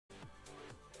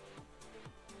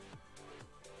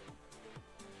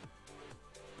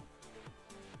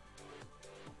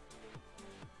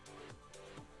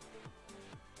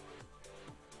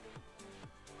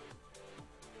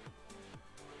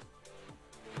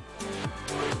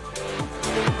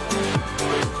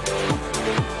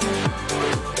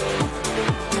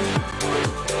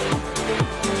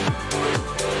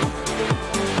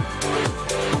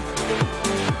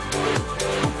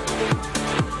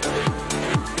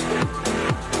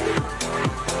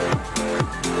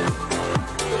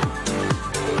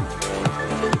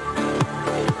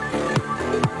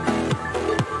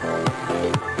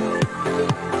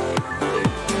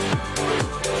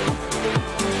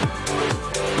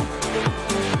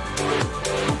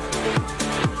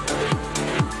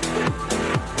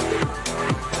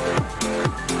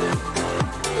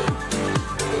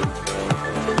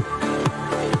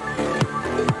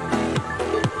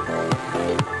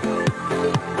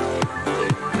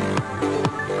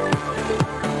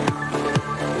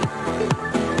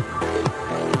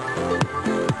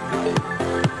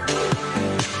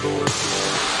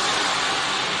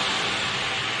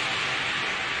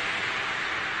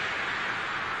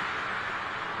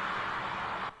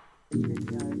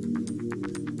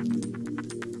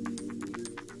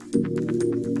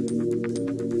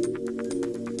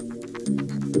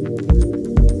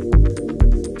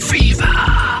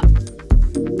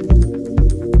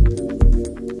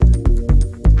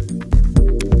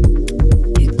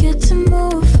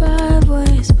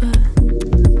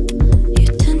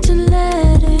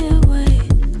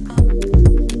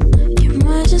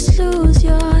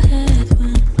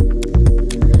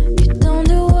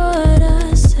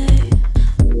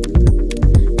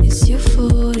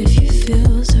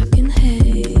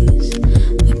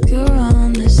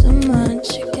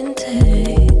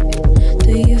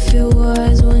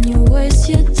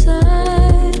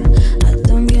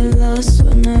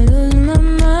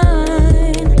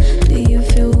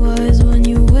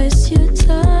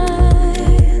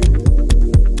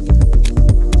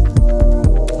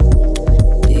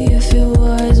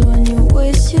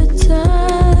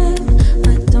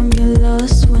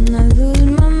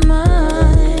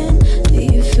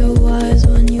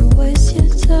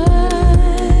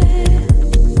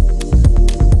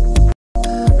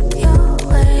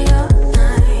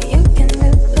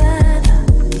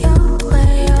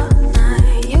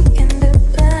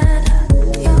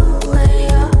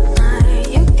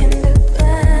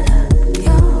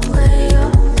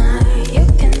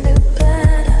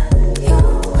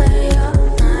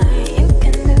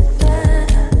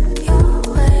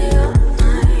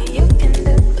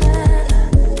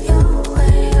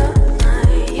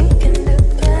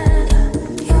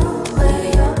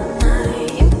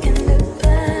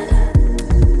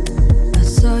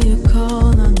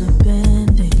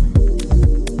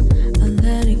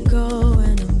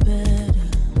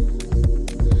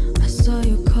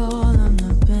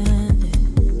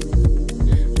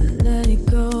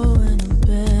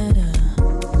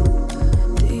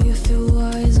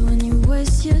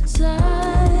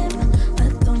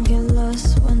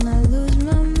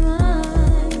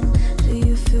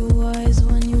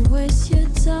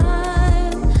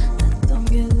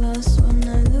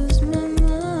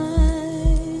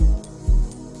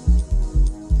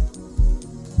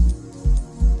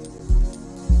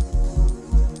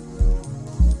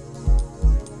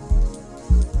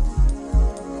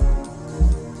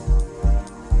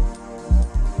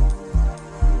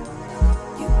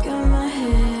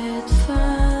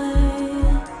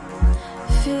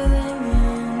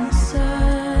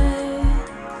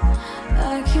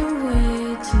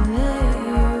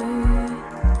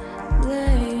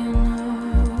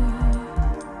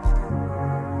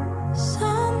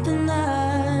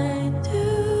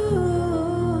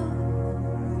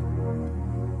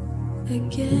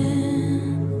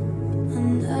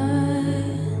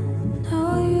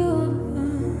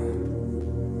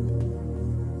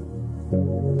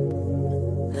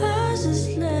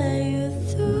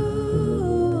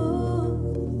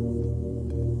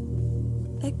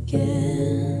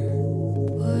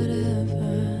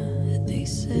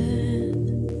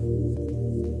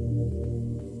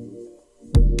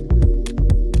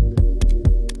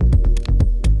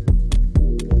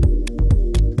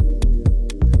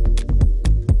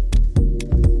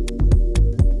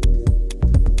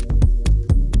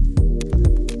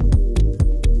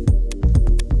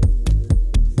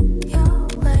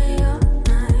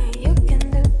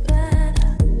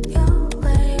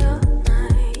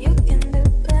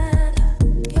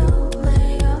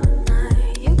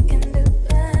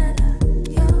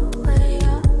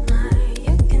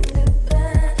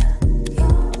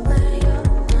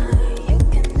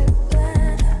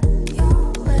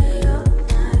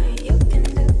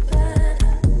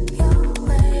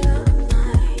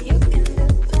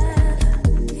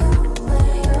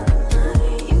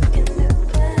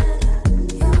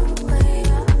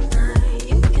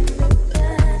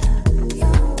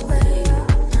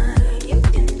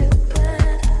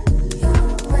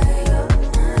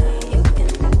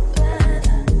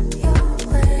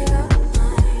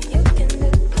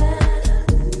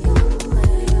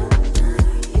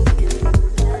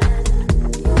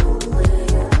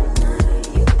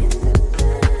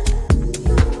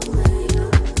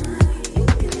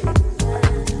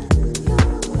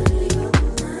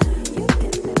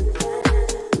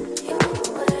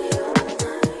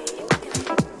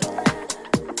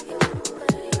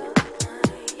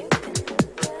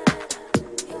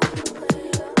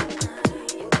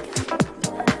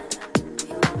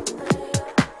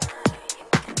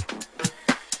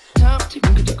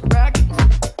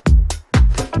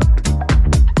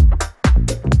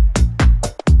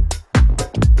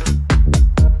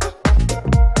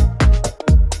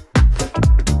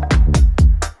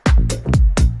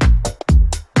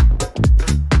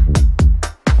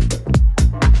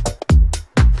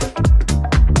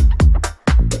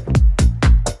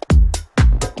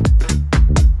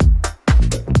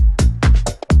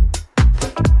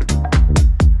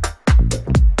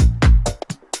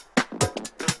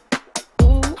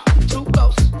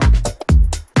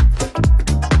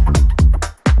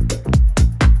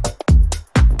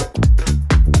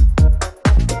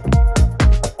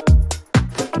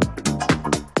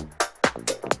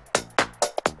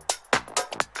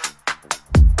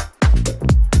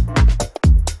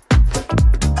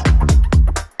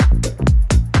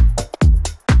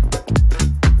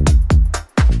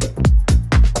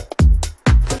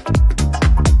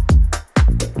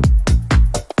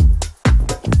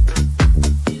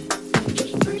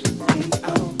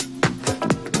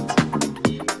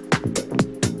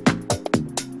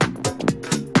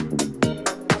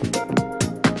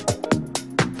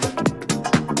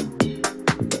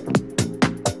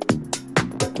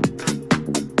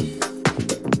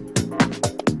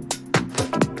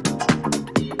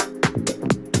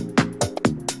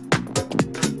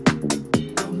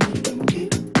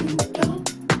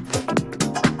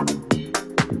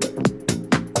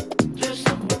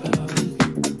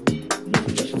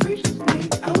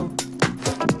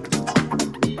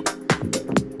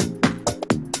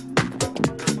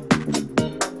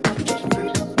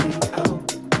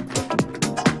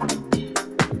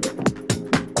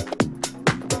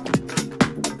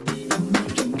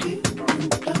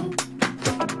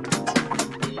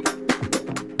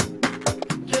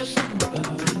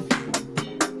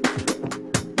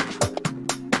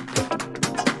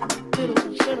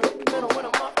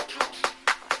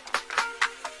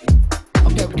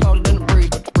we colder than a breeze,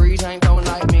 but the breeze ain't going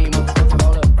like me, motherfucker,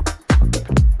 hold up.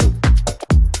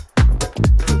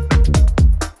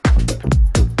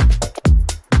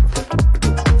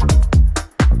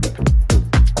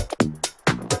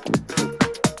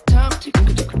 Time ticking,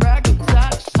 could take a rag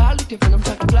inside, it's highly different, I'm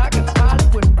talking black and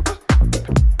Hollywood.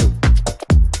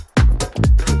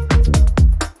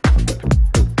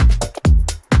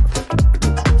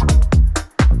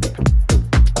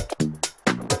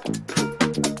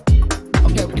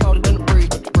 Okay, we colder than a breeze,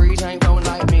 but the breeze ain't going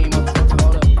like me, motherfucker,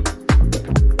 hold up.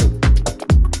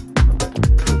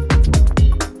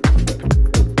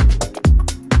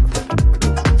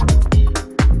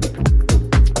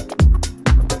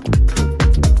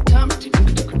 Time ticking,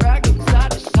 could take a rag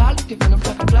inside, it's highly different, I'm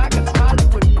talking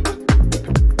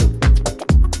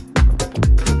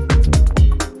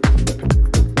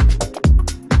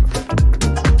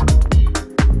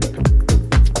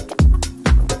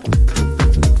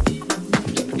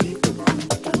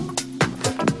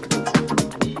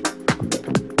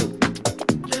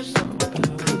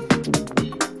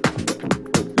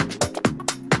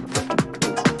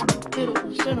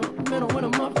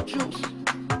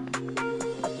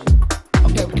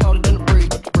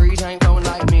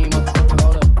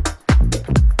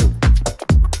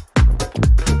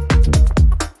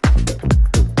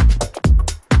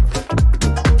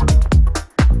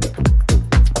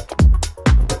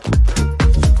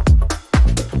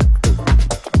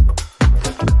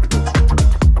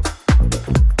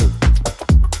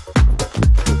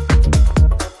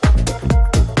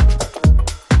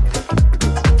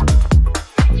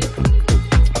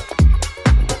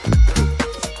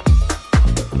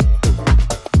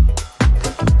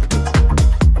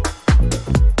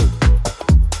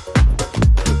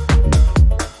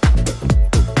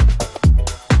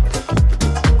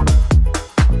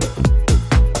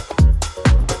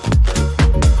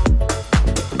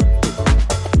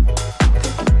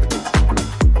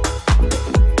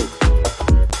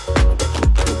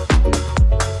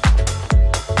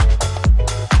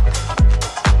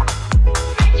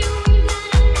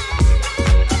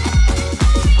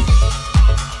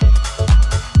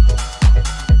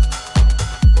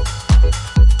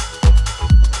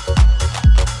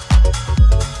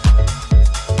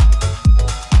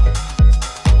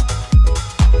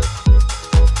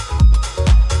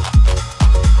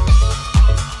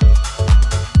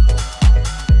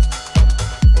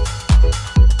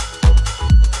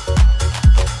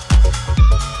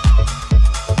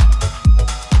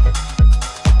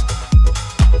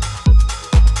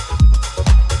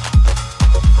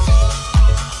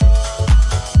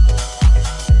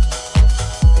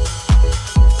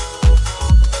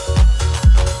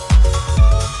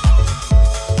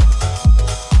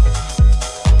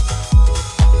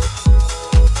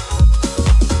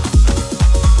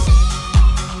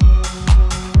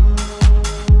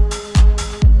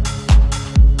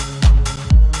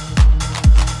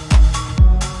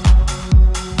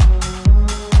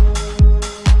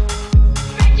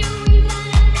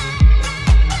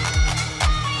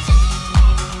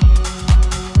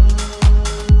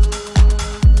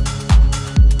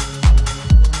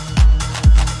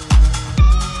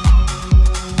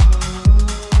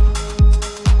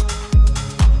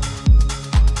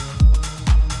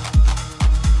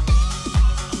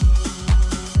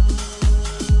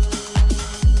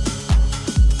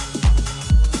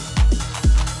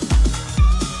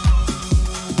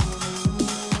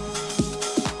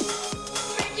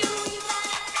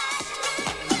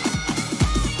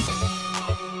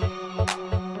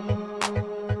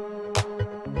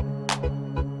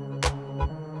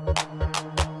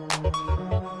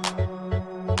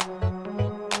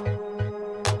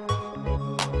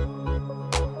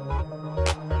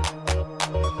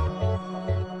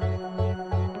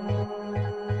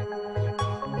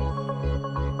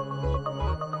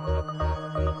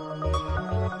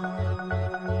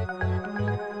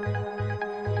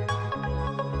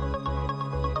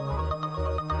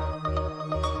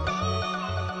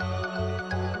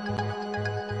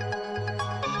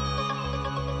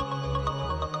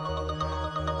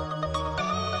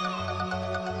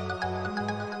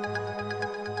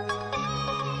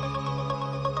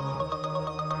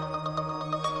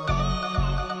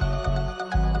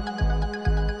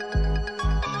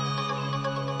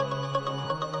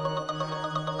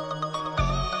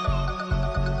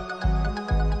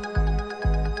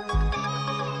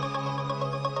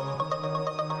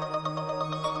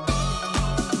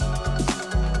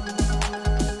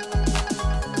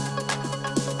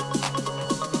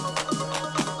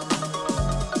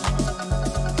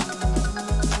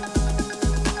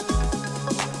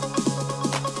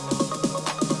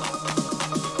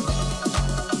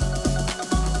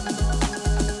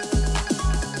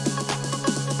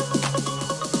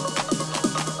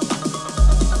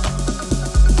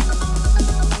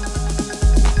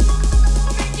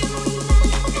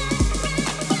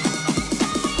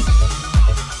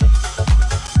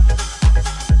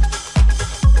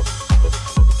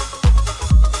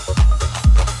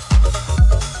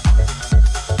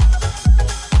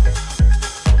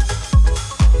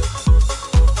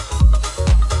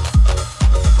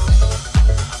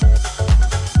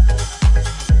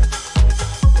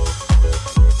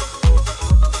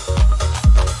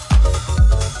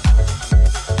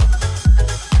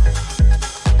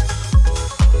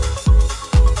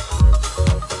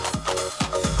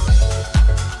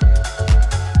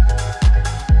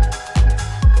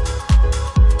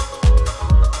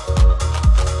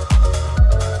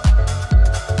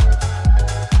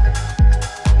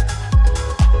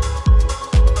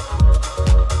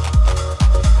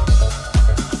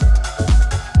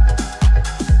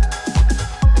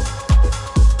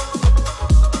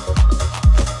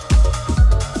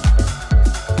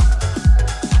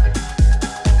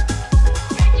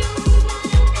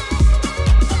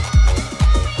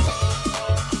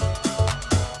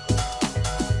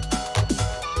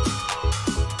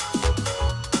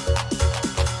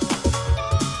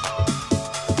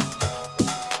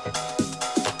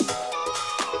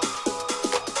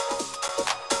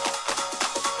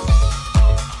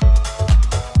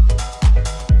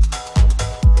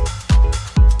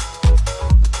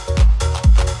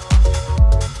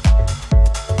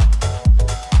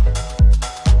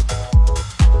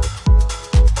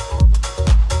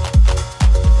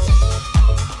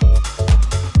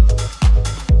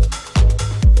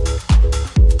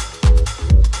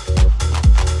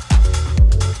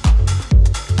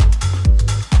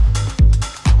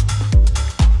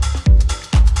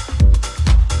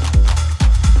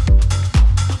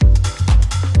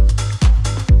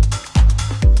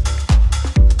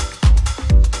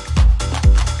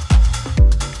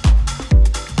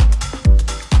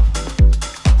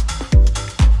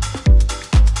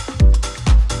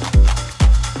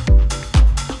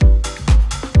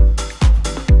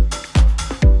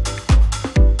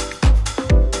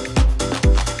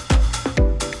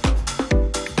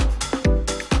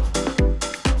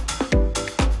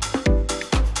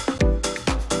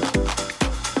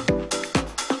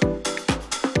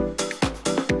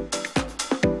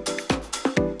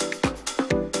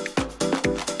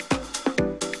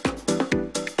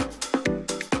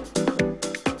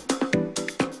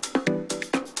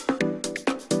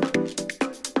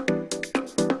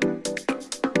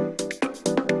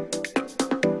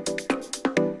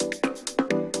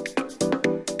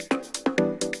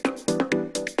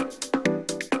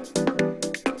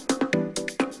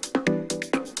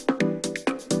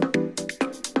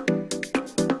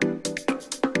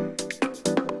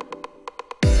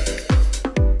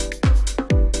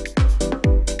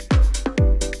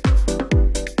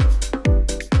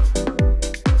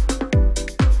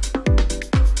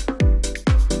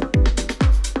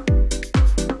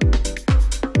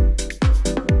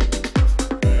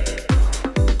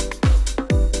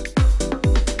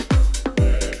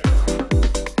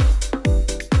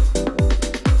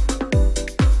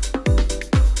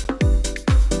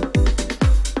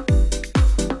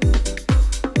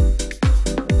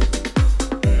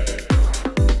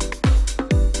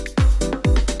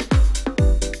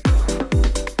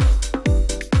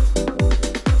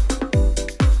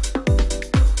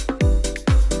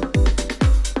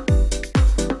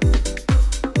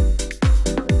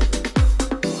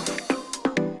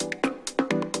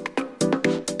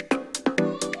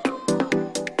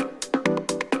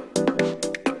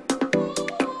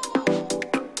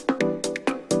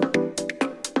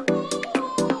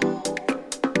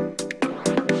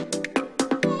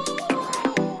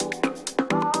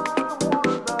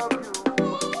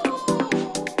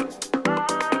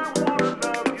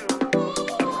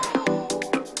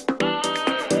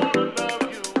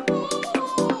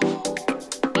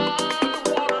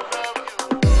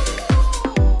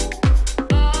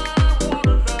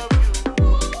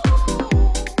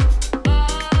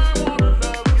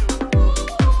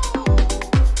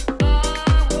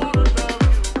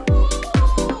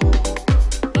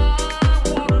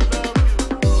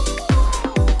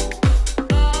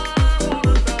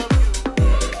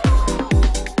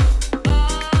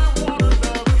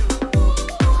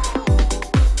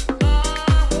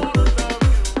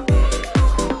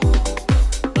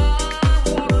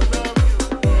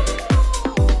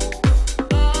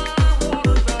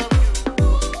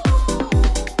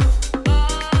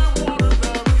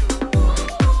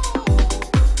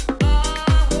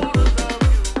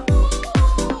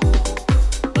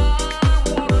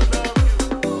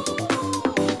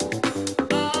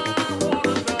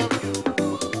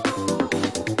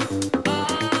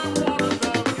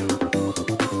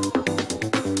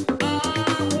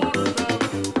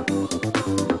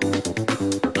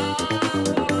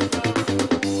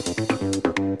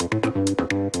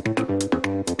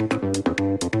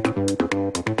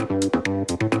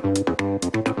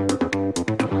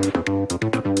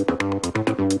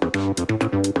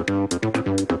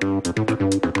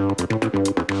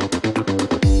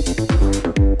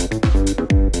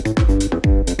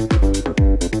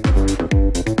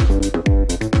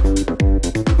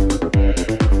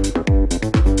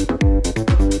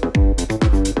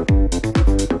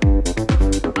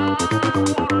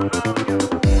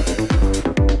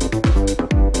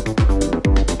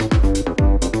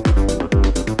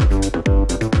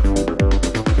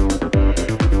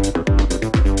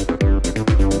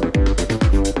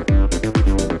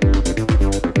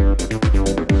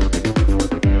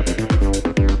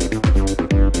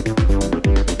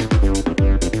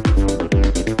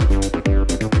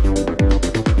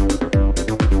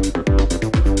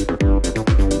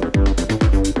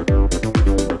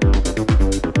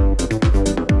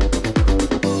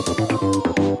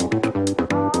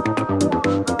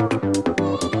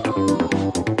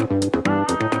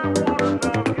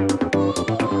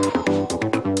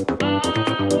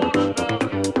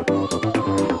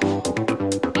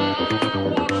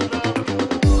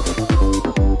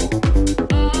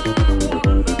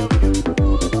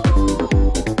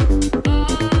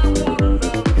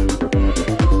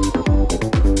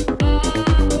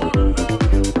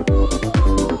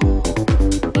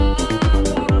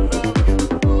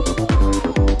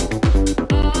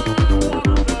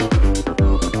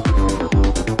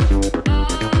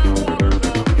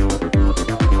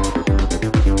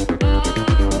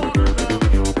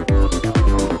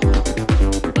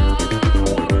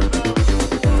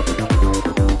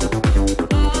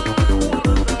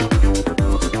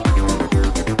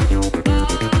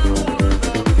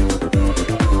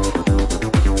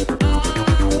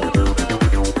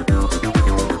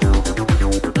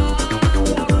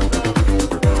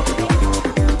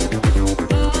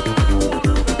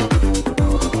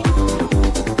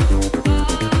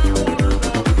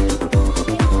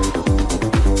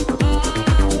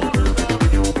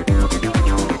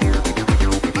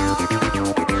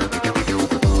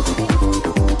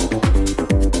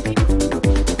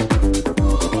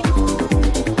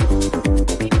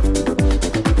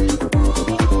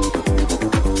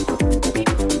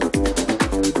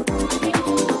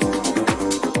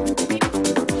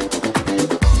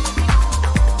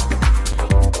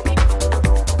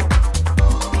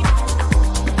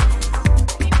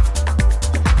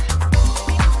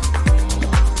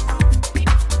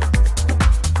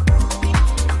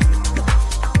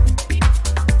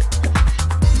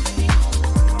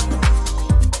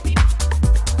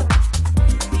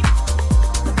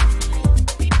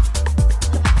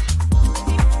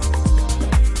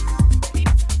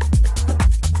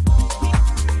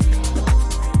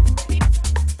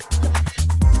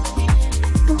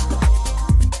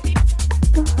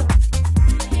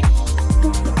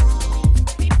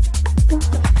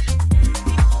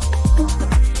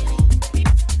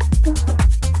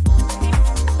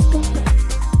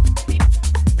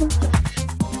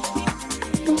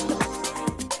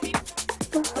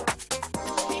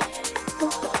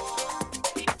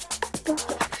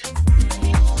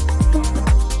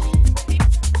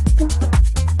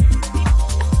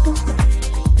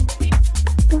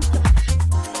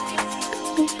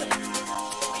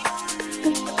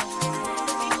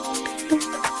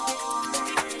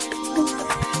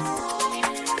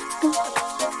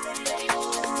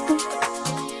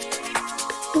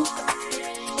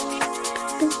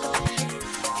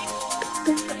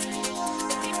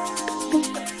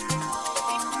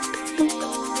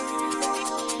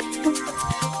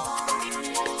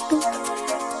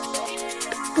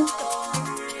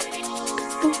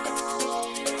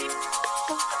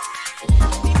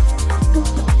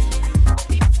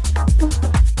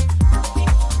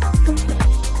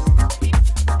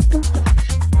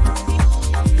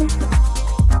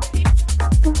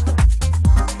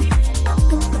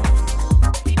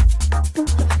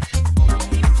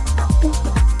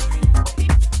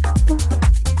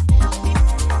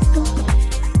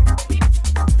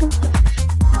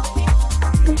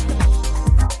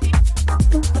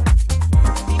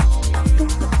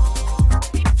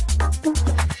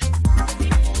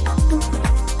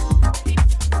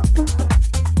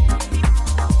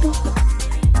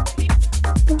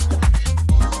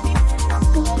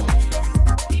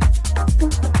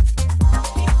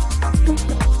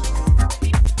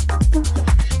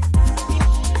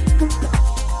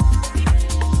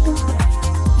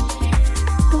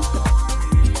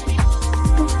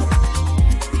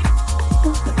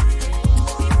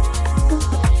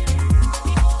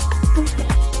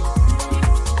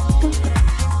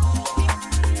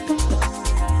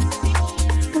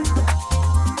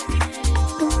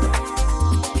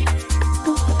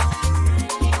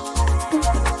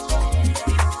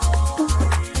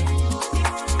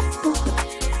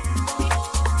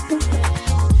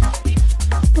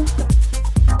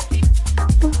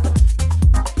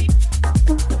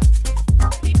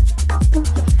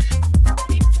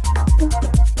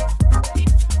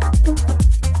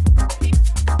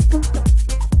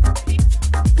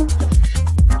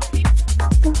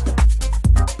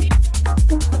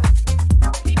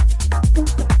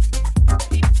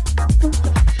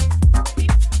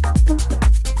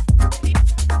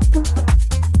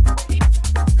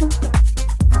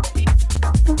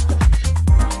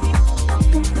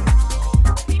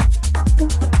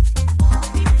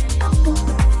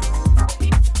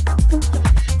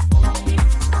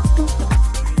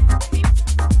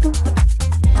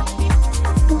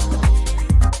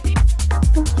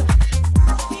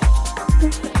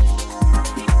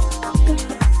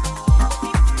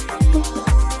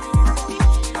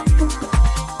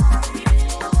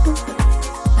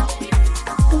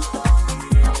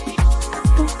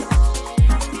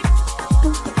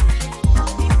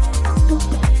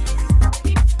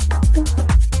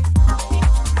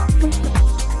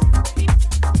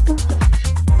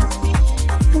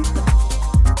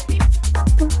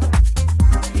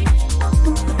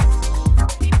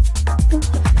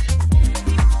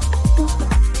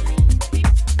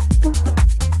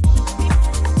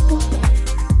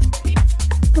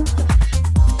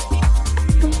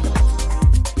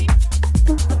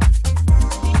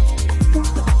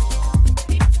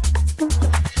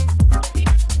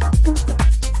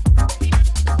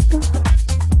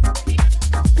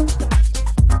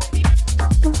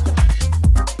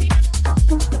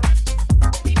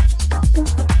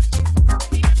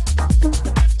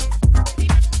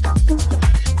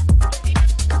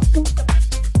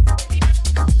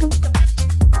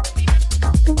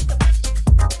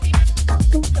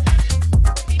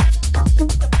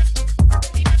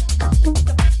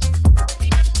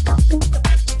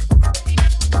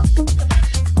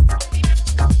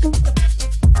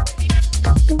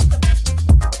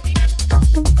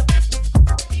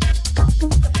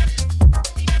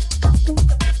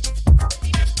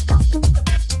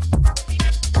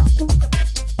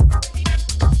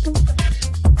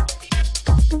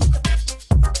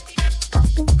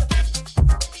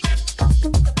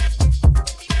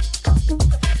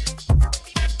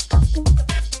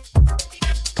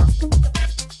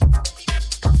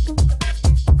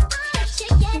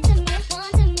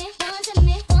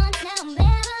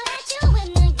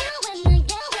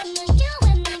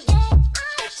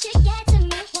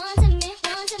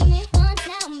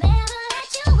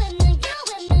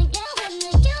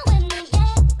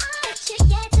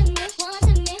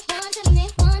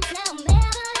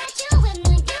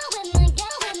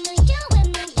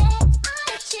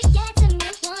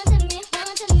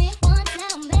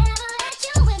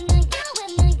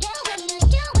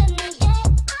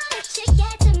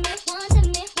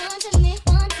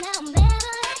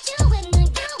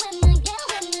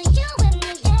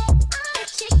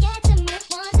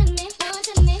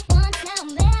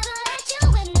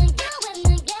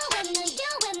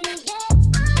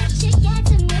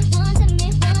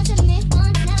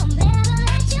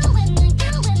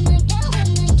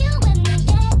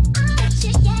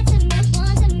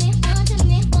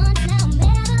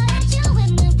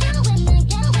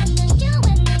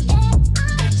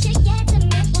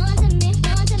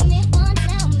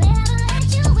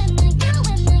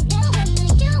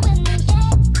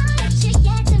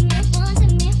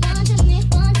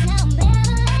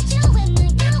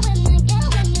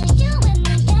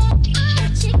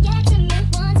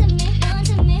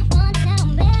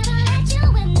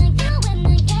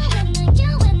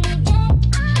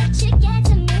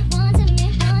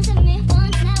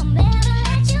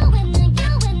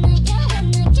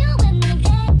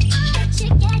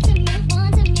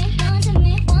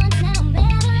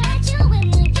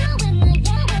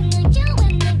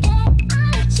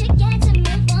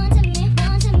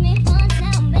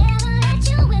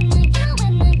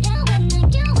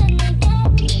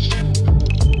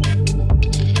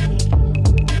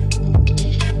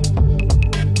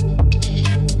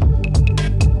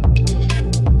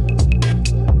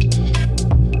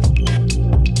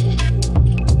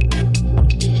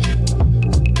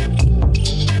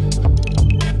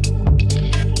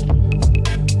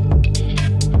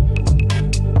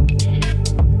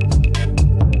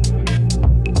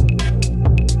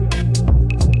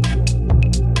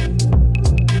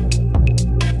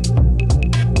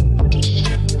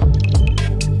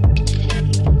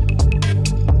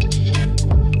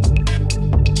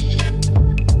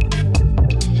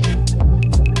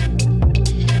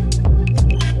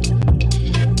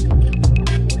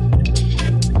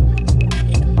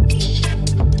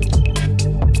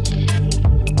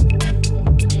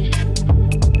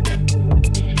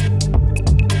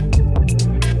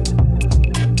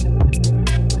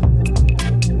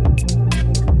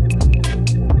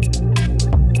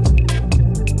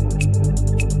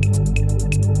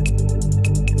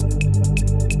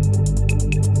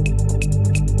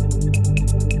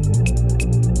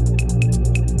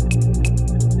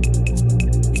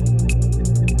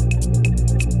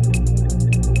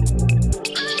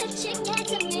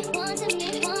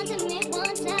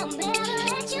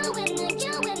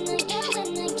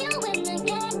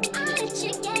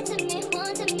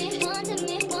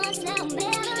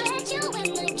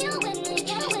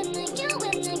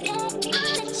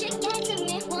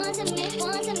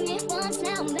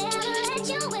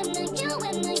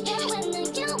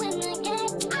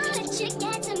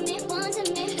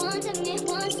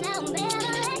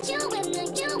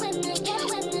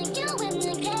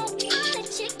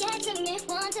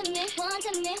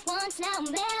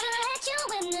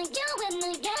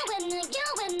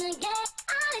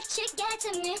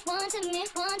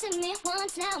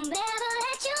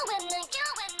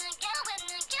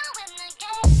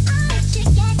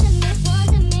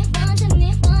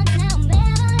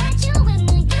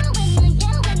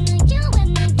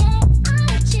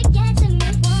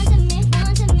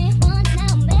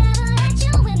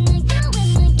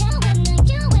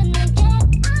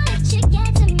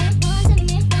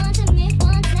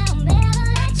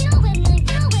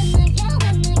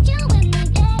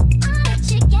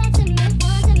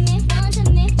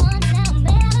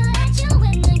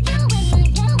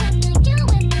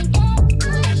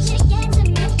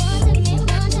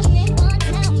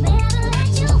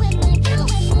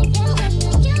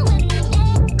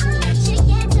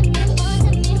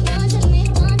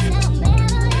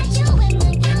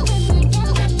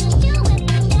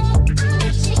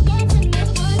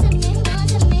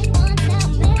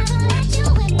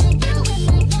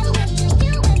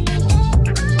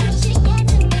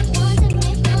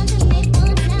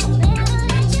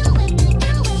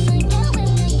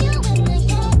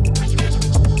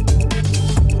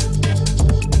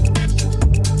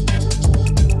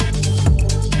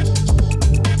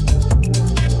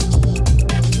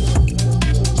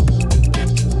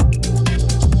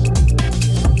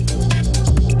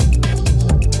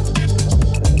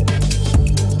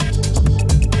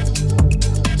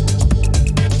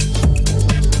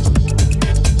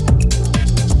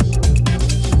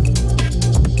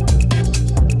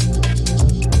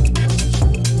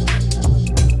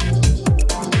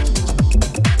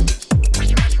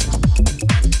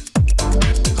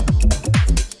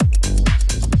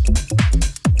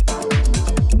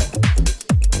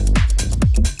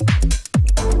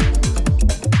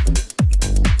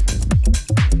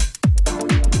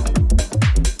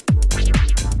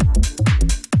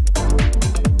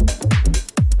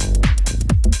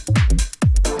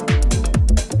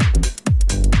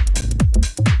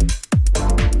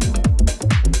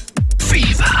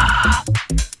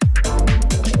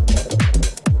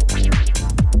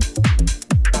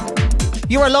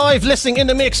You are live listening in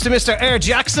the mix to Mr.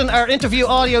 AirJackson. Our interview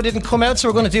audio didn't come out, so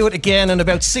we're going to do it again in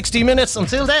about 60 minutes.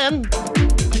 Until then...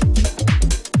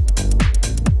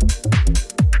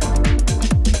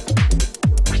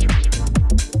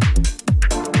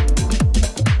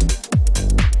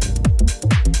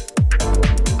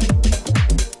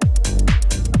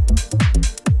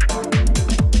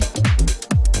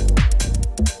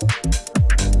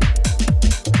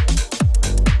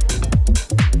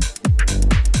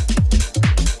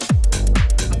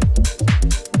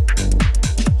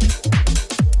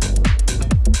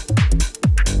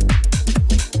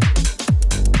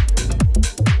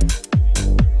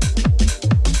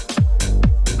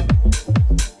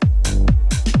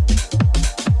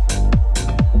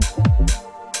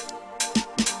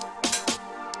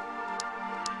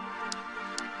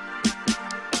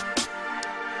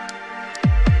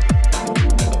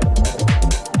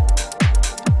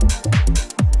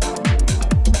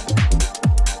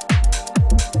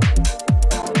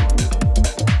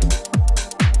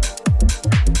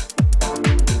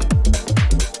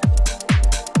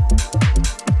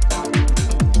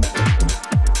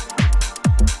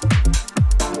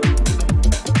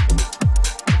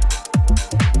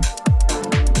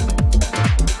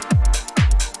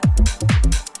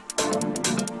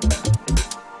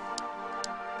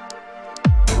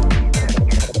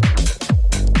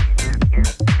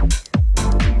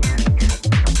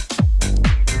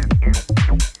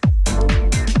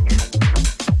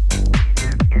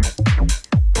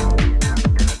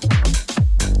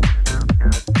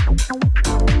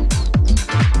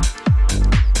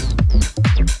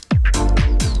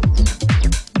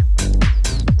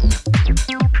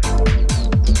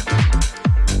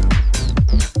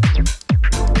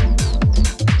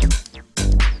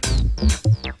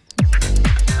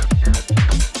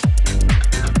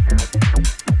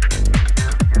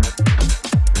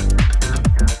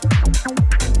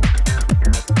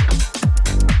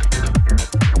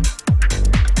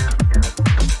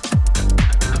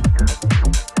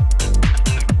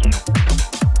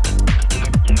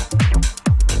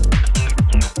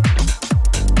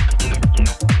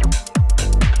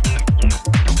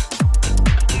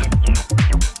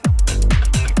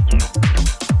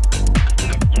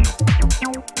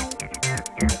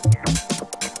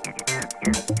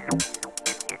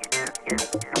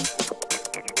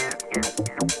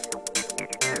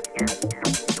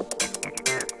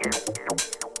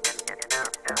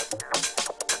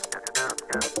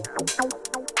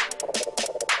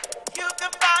 You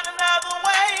can find another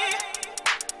way.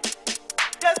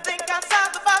 Just think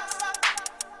outside the box.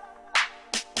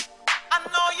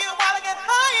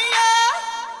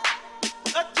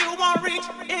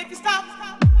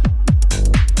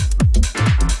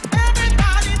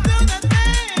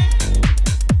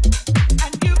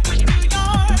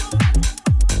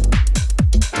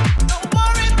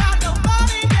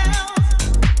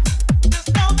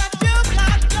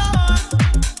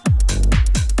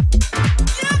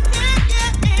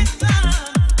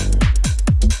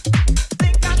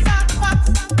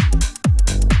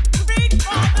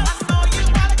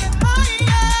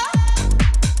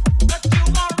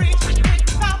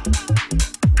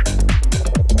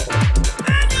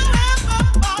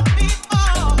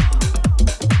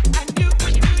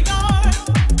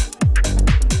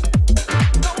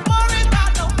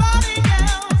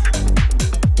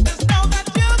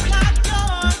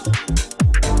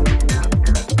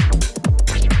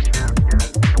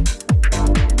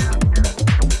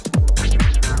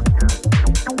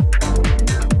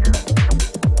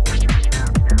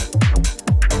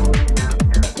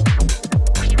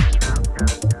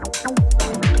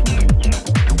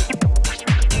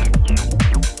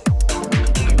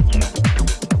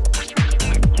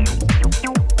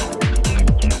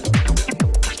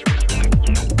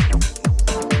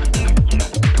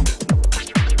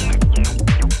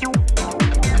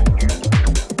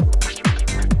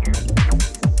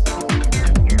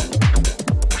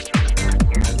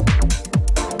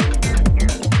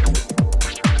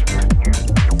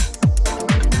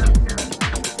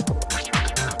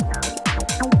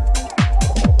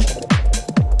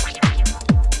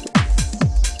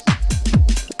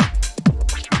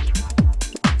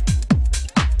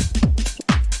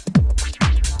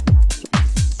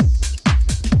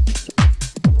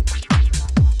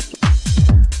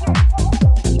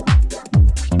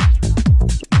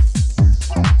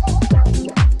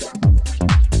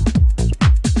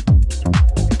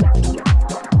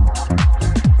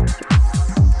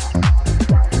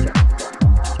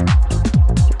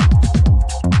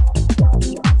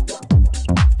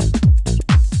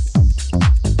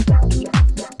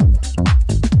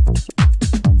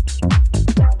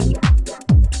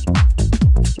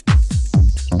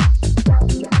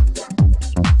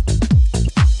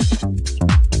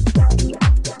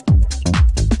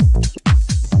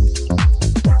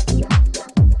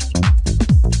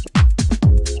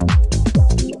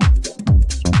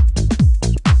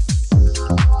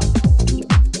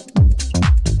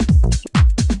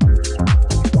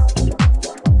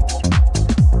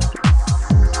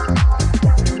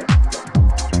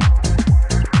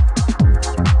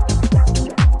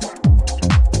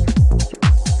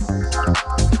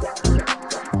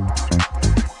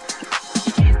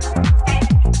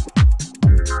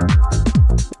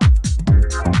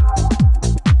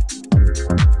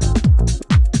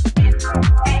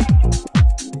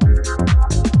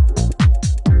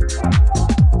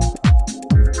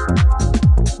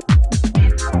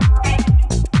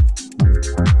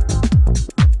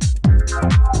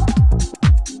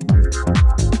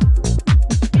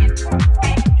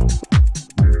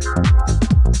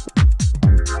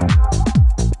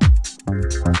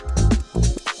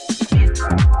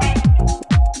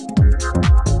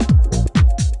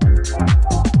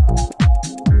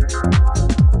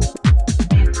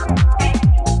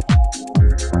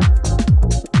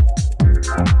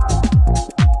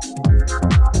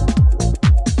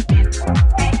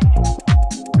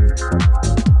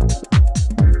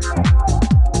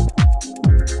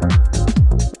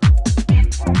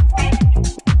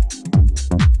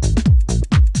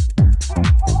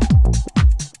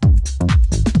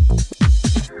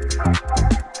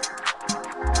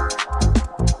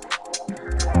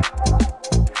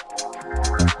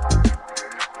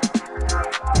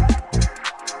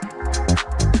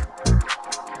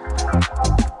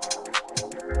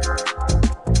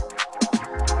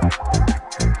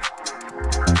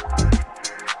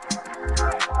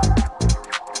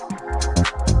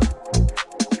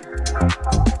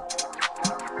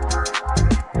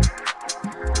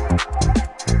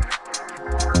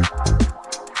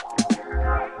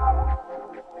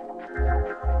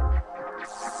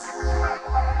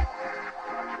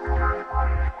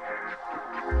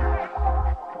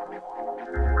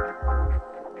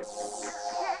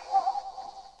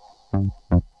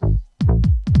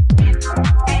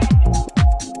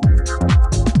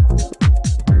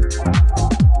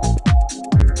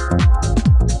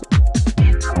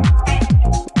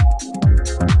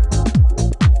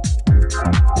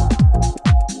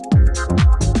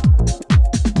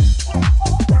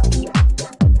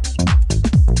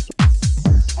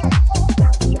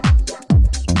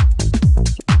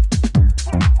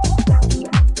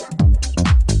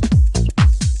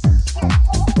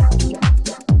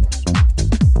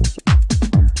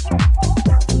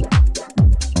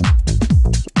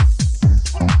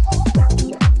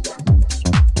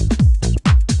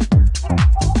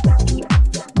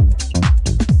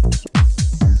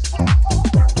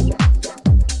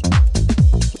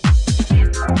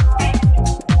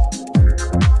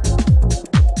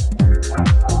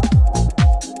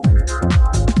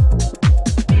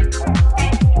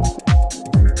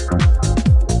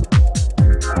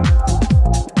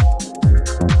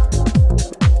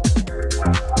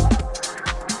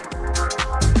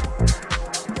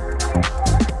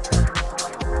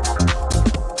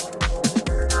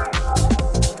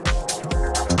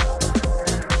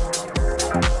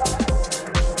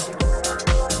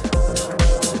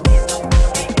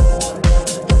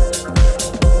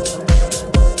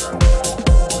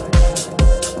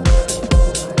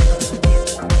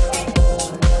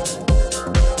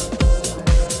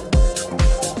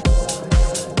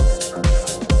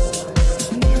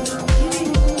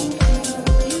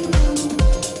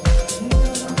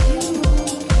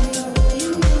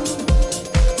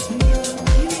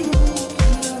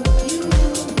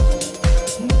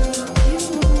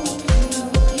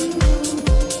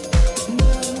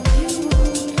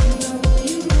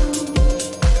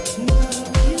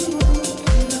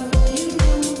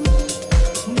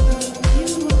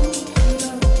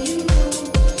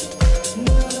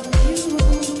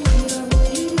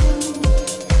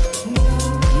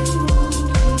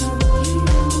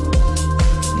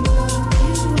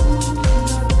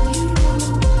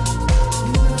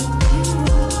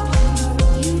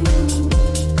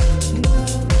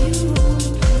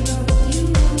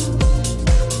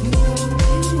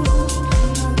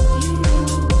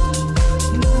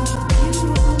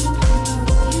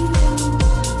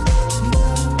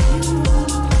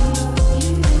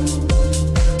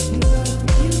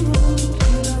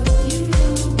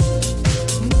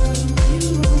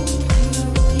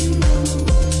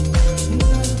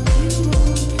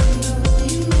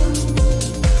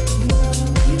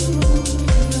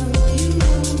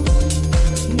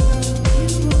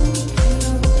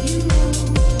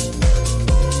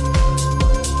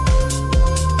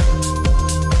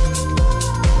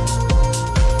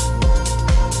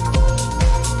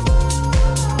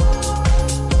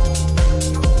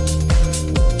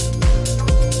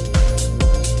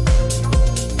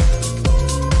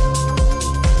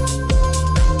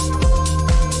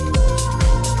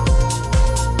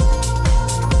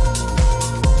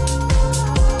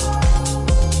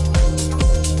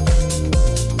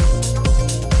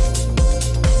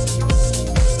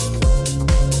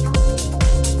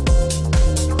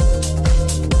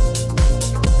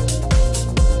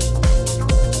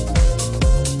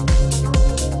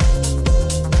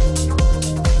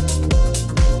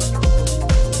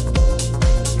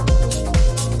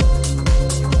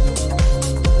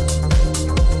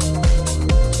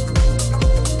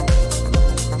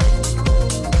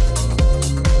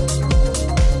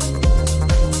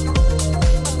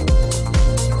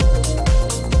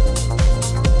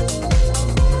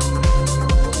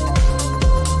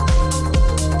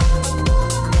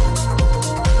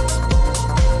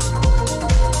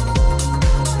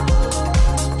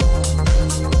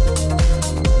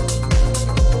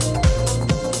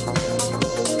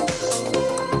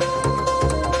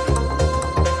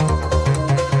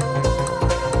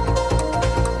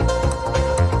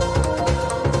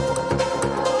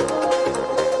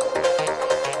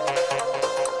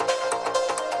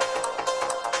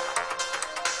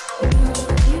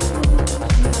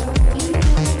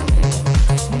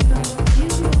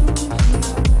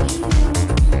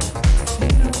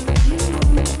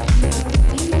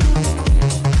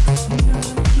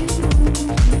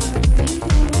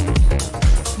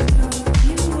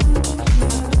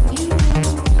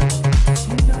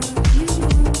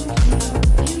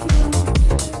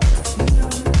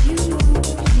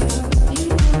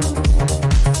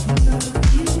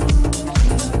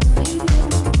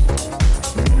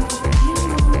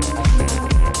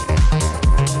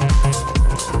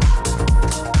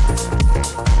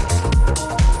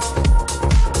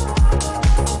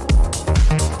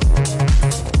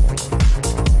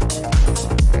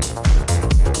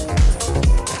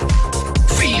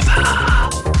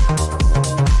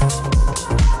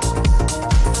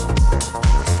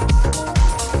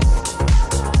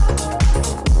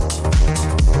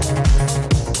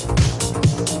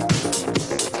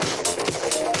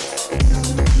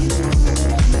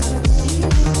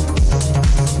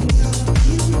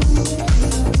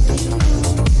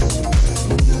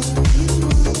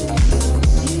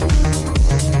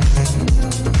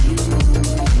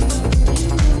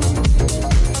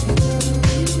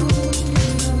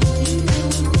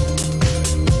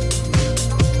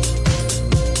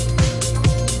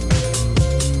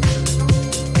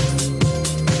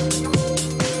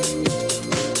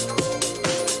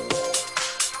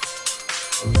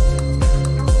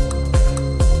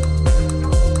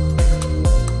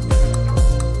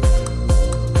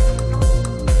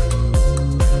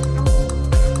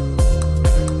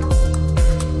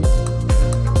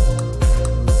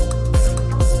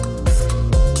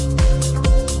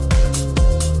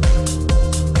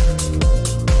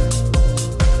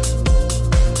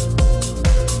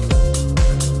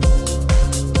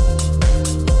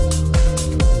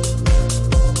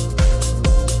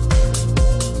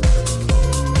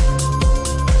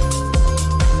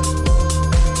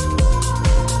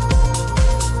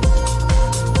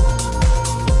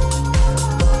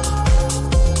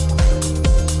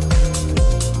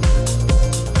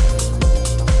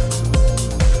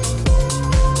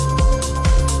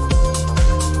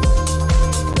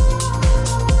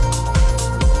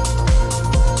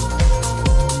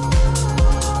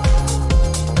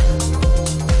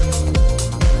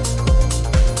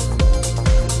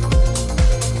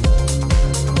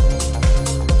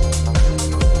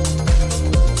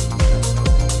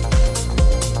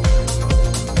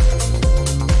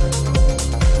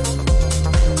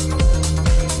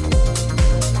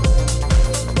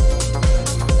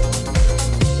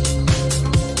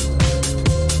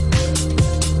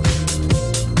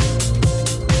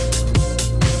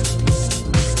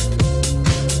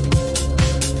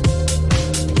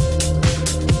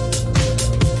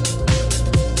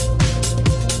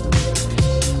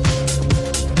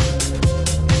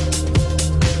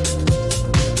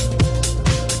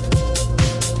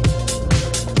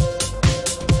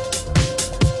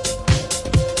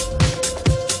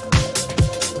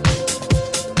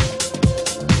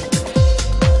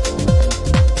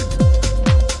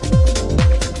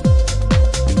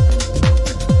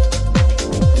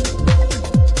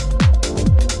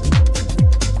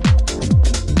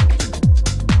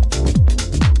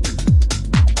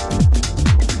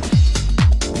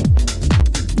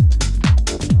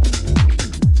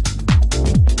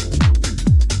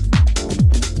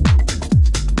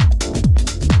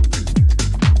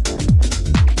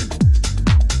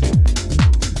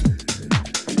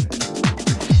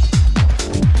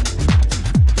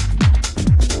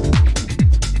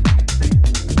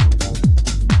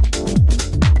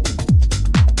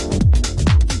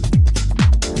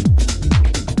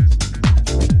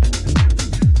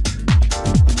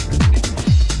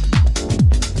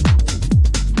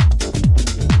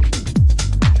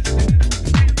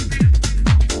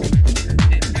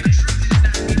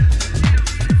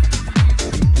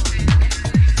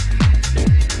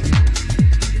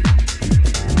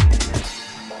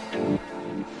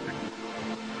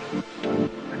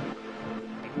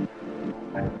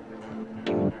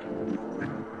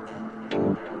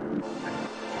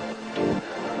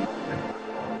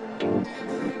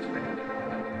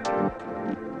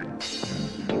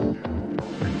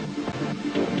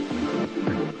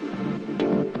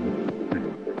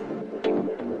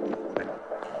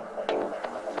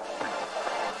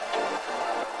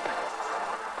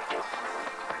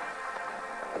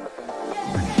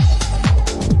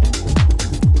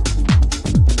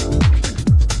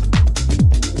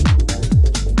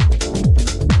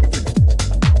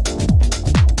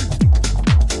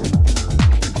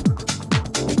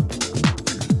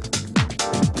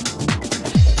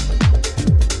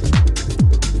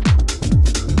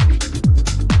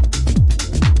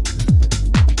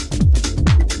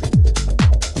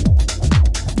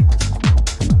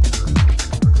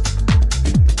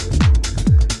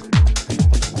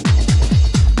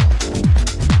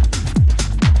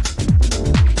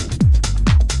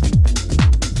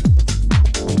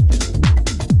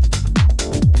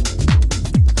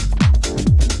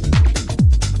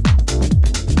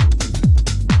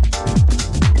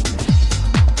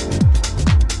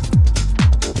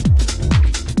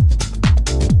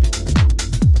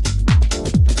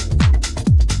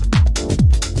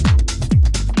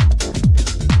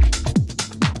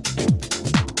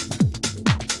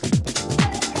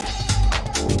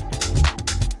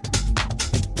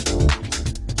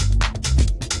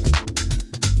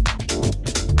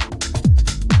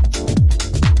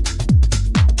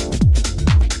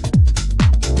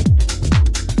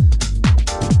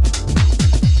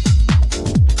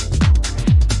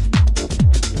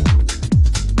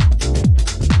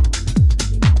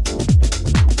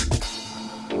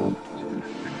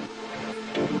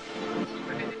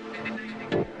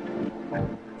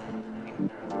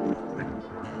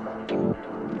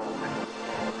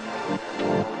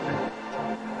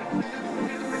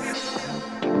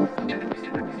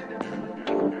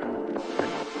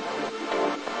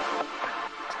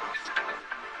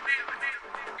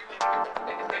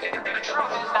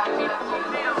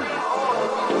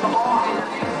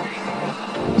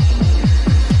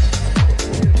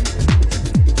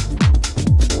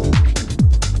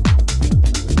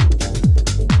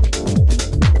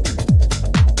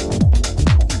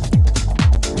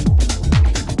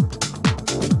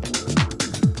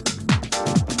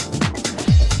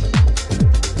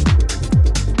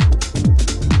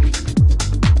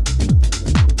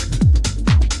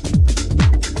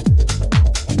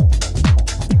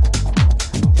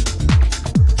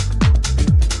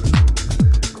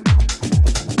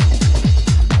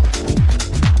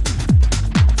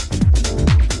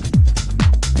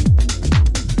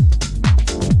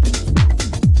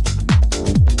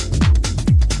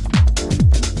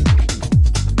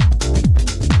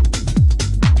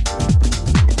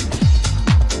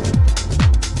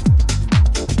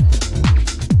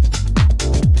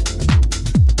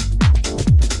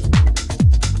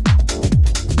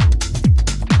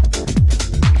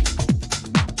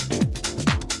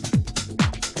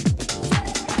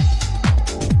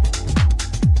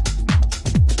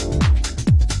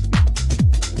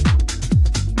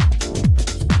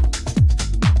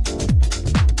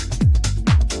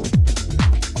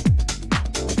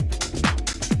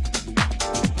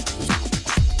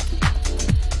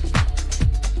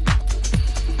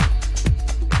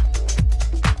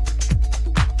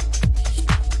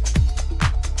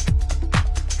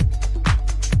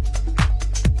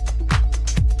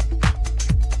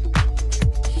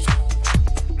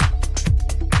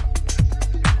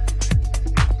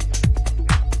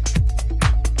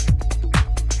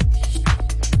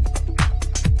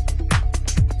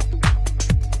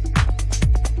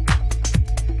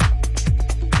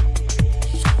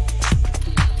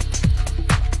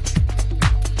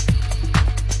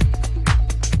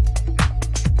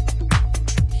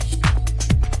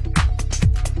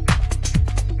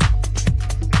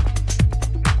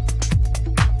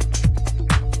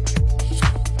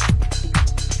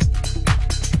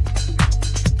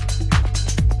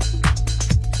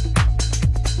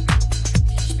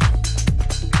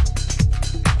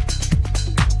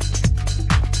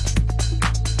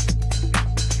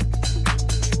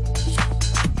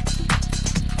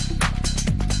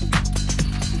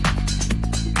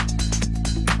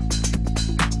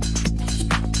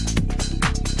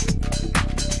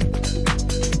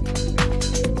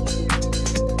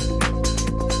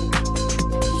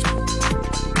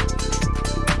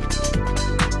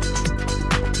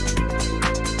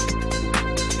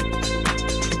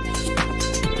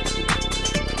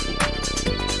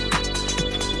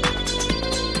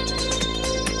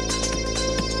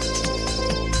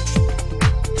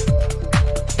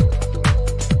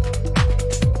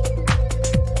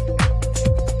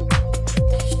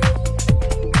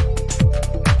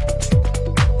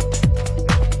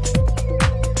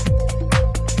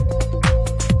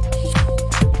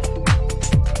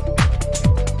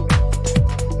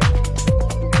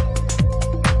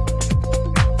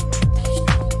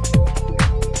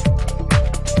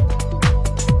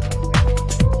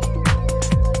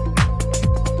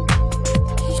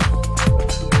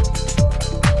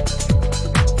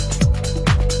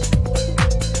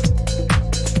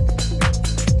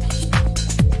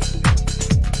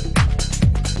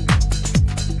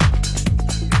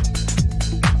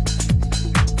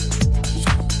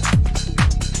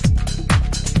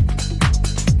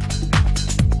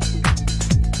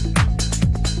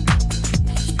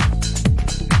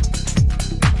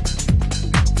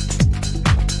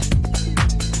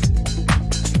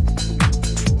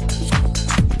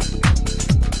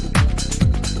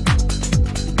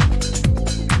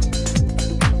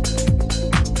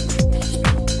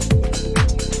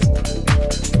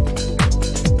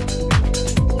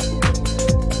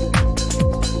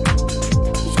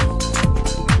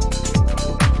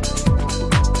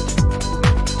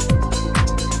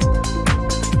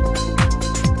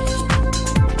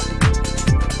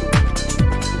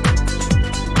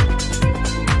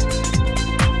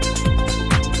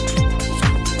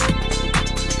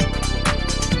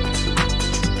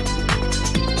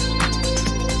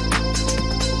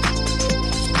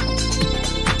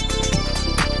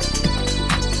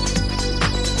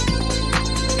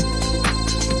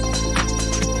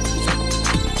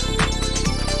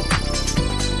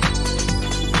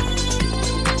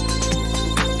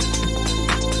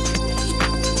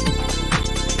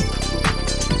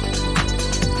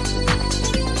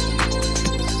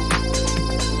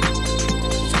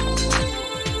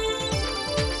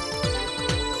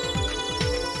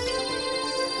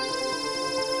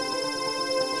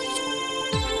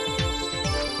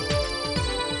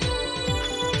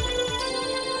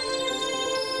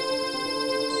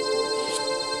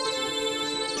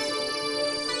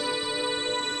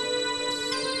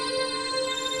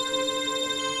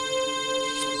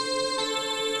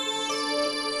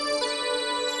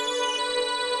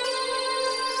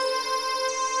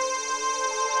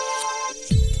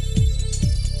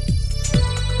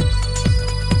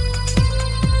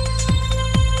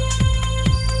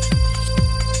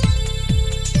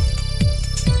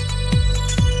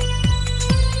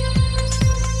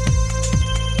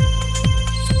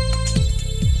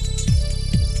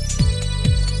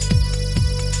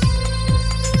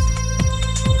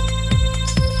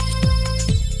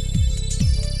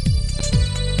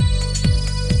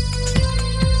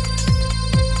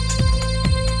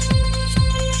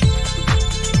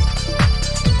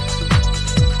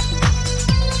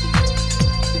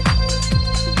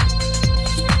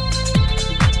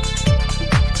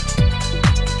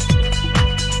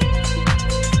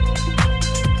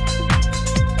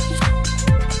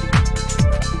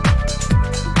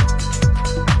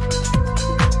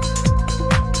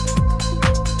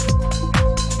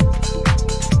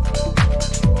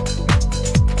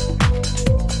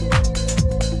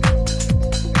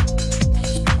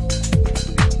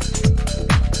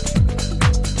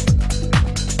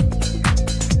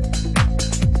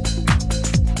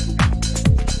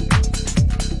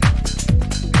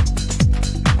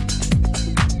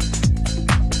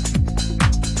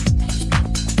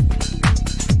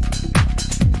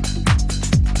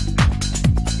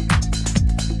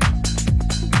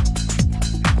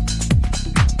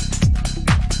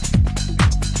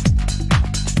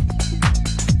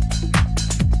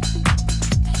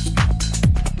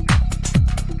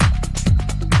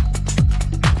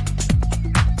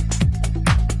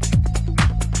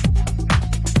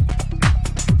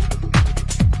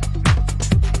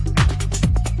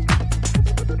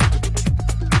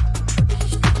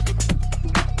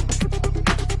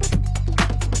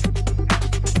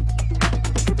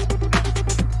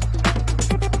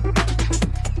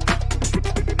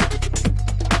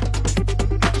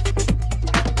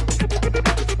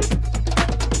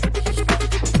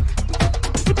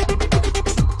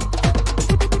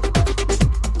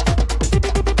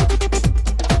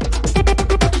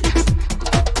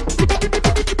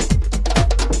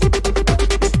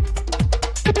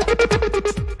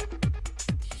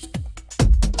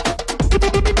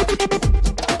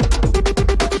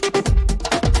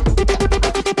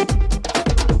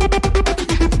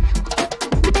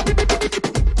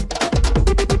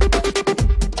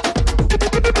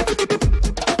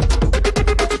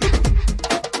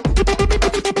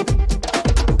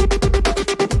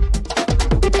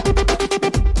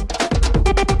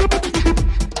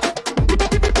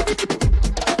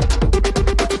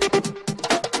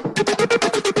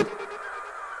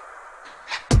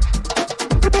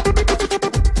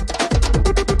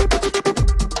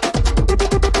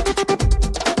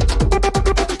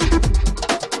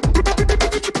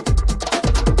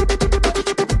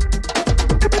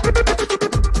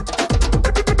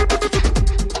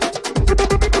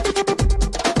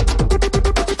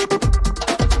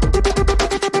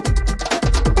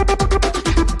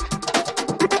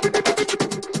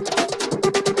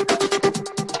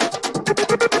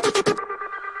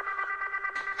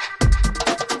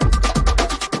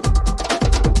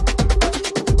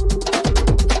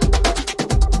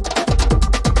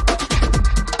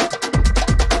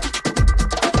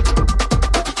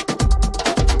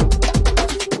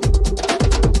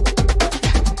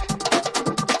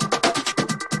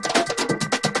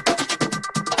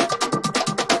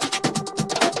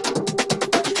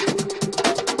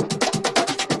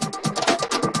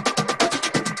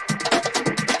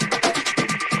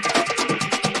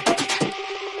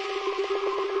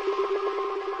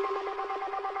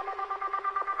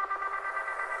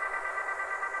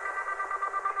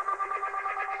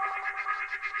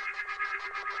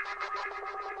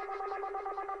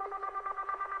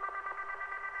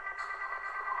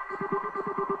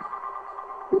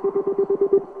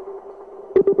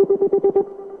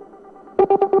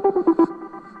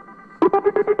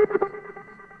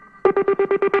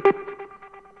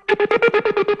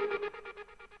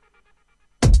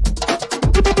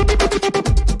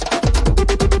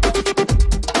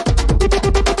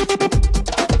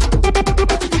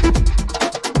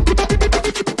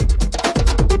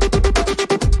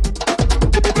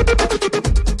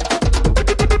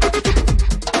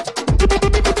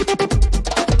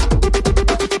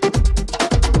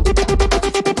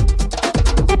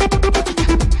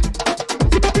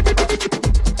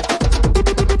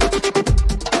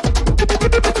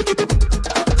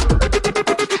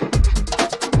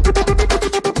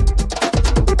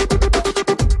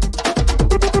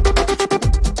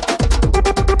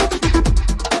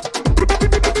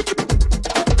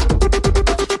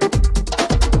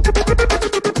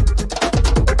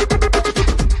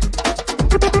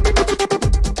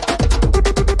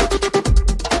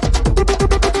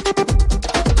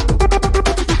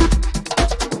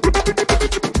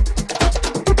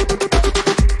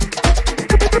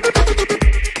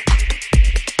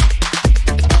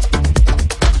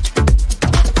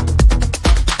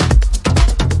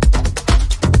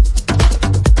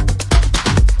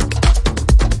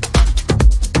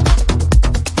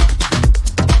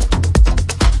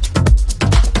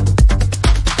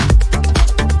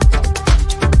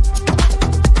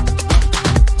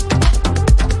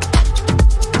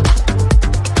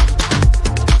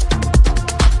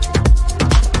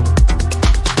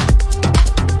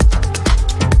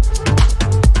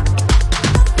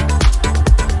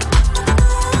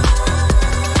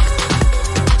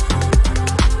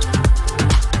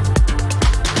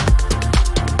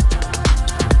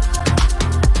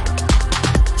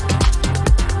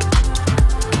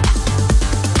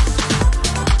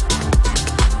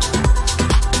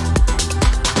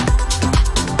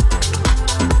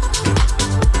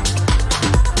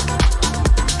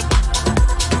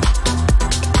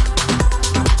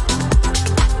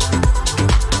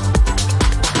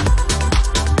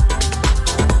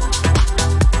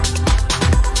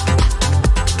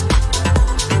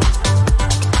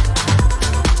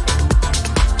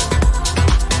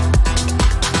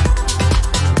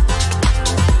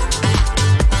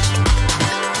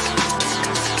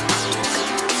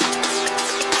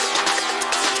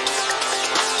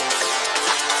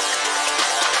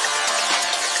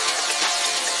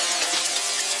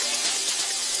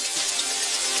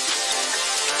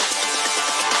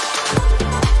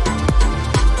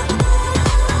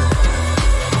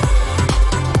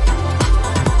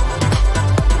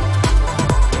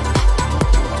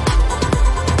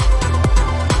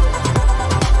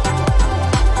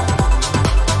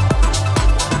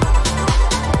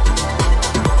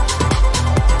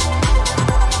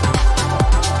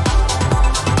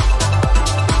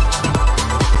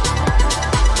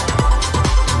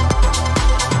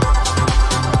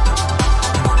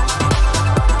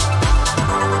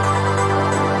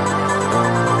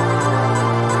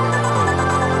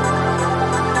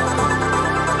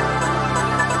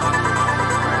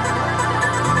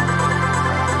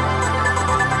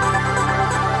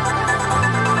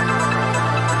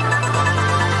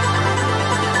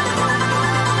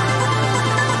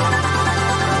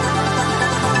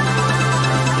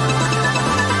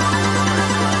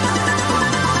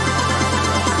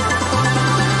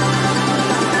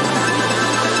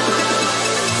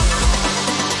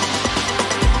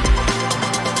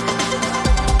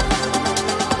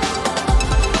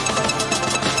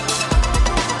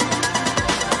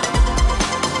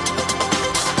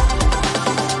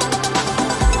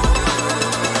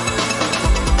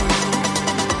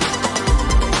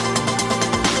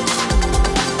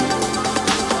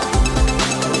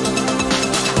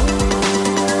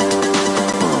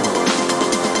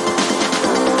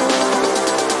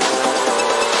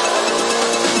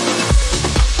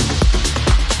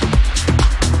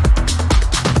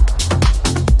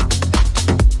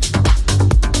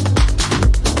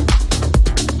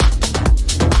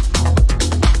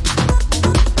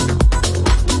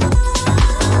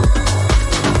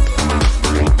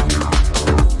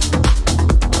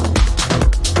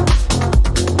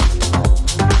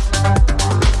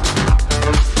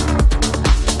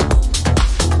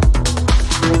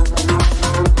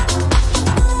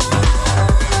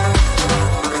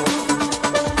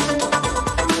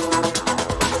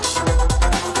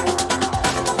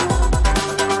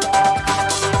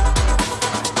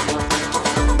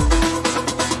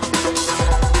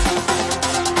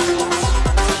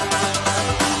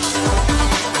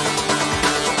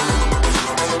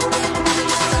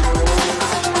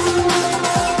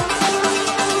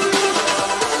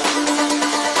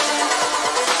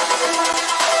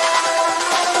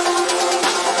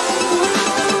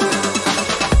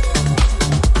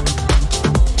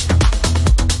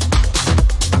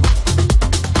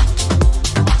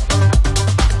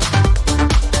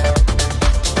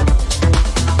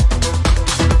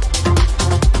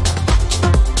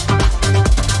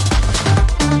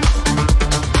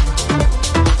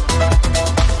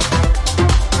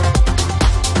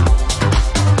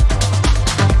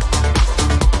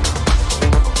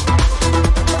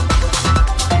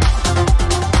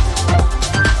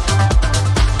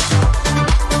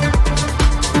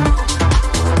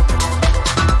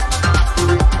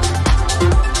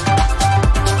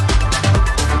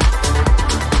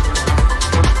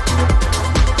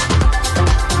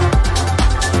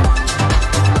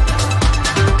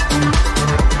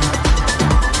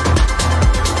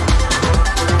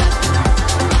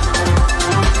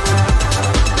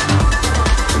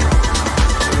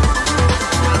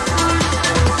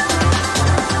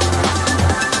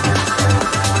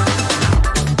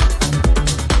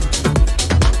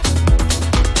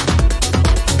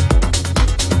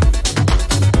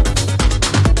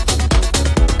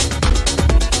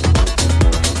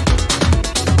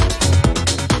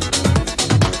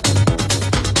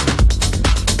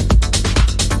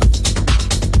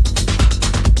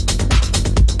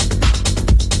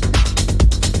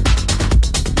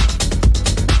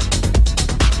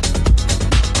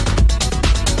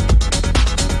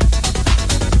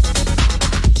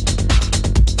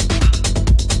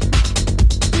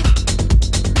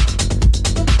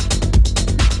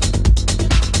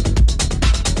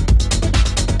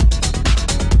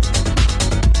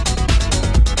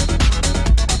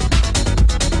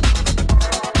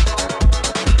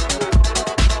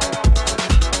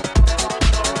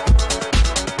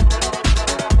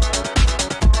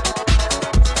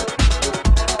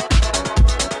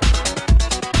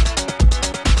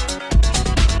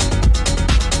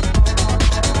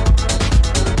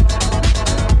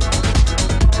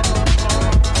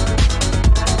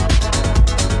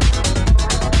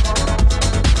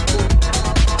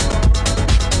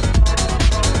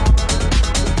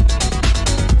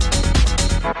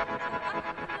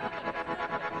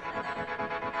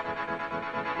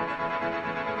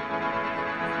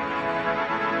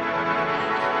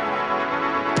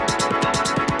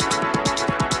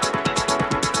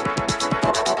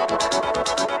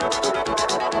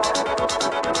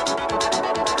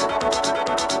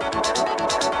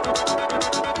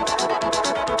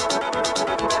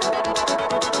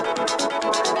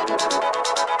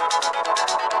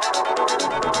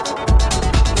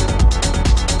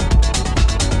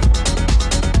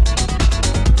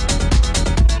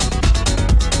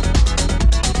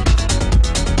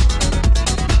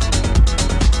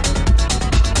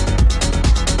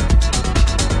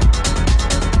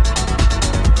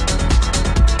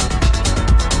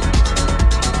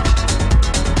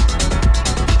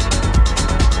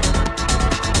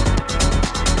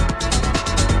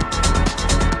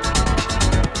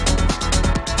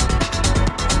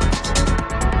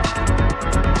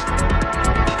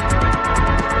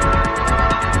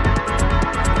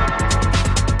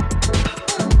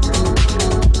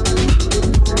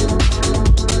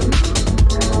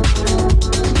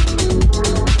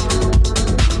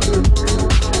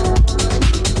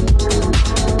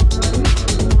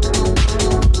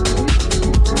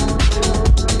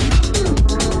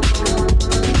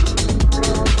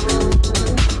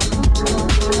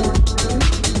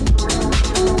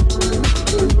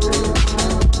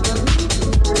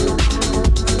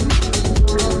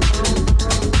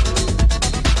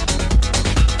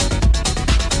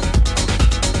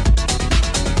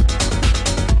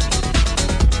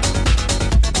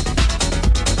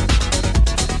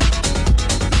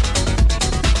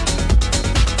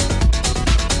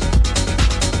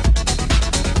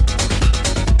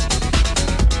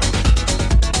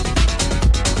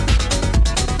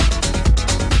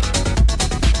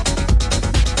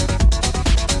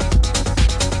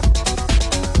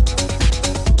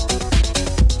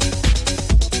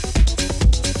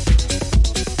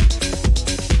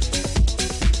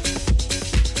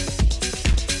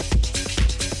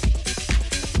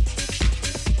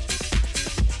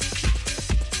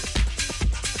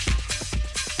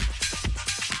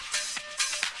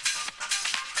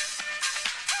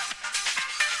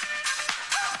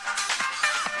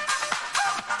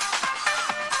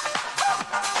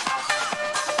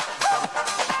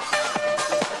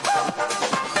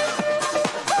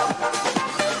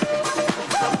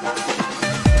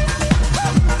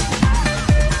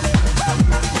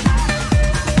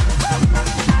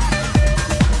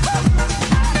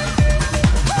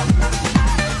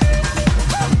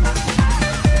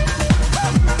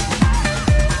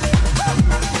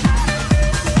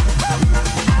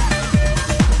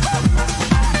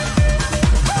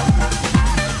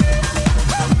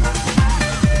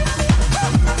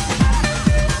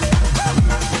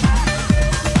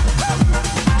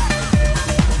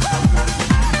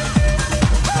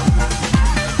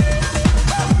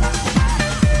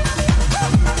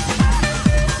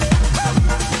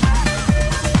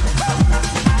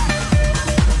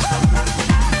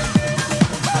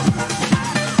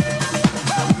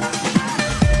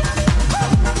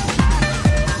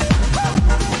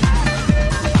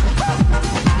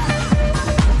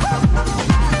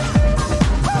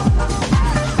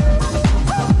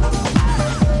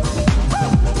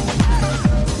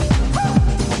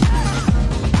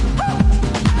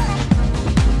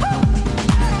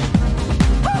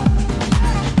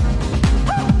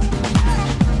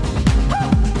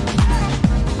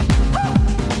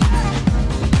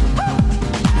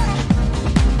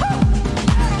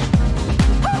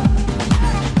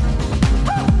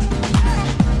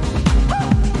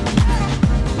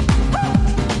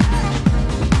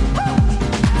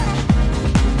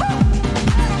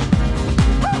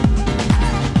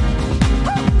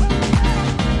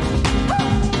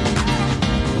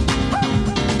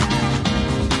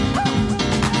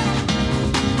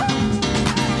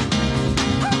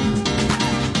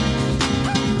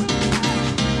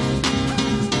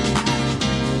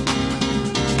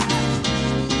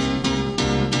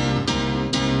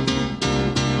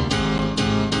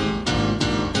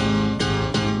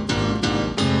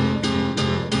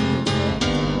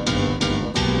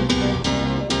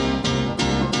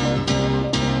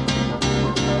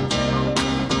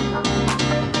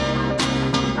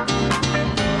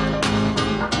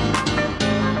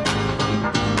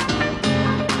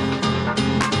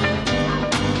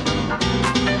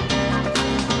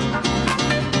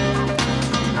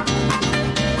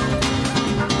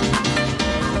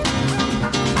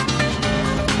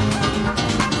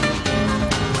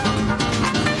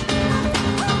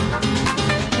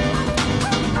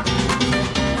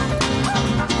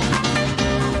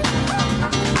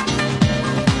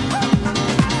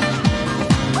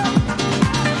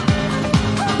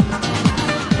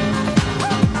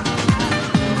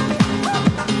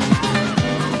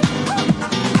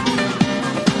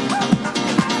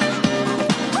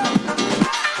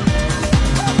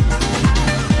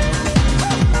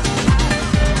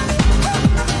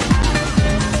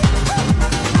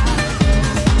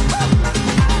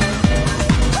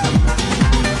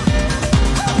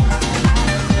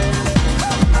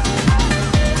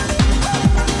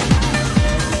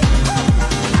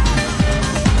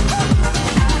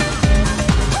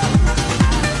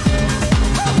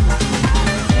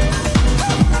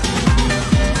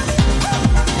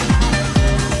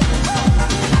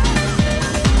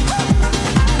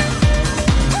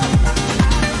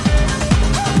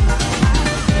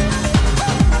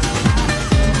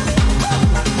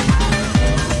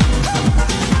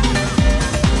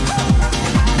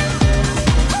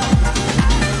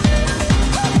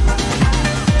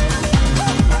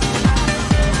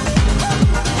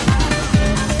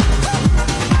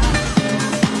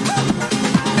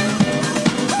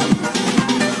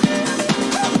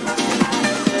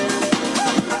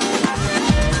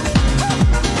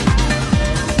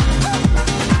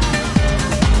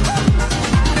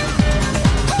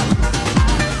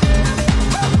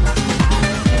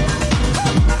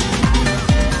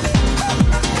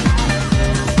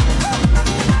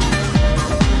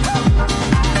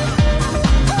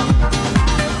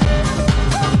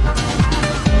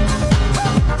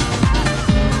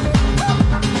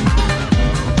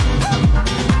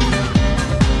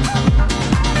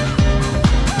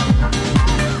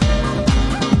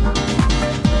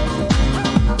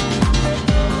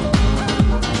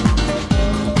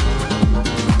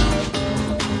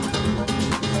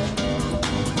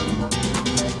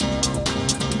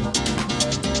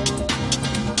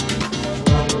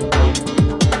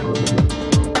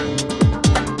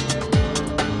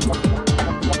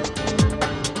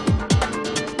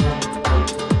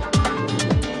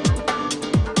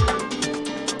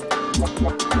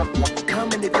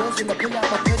 Come in the girls and I pull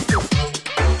out my pistols.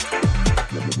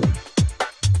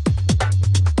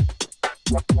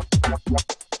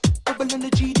 Open on the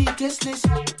GD guest list.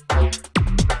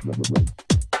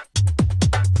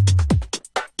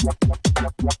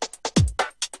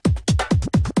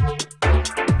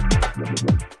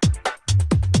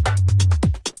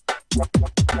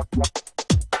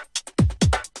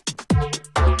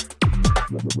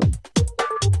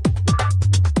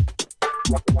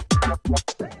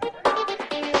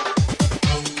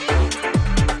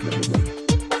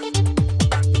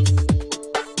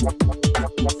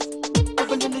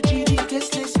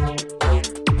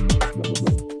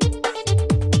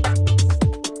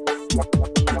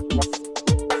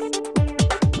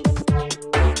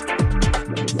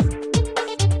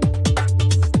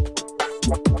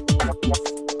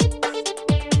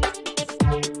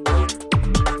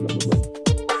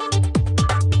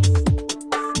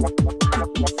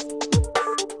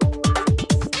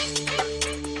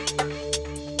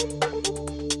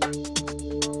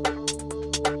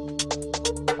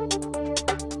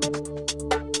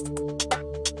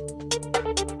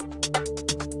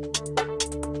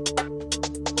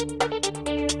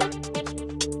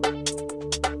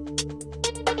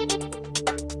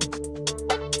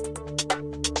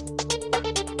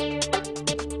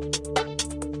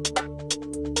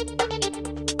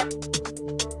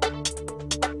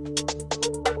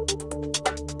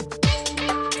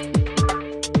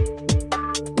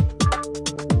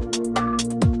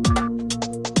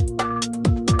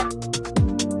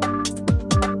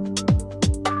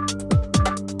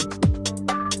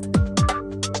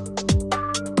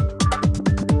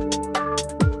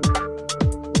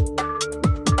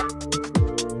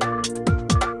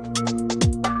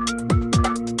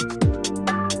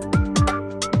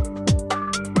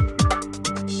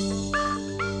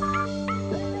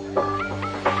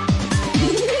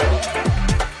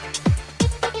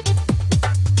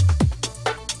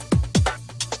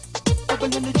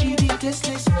 Open on the GD guest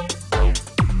list.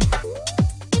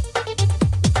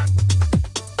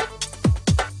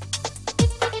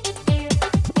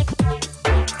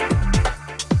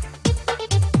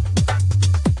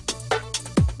 Open on the GD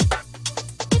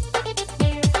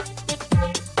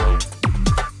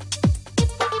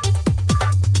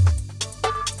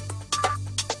guest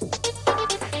list.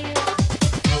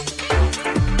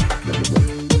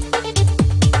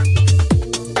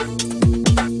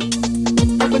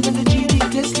 Open on the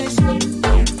GD guest list.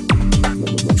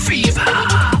 Phever.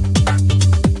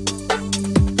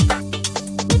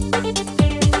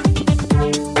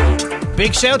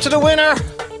 Big shout to the winner.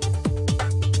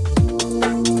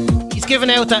 He's giving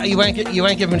out that you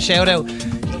ain't giving a shout out.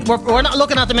 We're not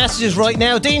looking at the messages right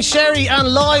now. Dean Sherry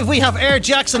and live, we have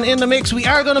AirJackson in the mix. We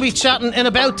are going to be chatting in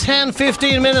about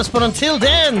 10-15 minutes, but until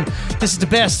then, this is the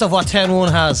best of what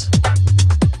 10-1 has.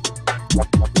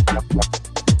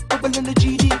 Open on the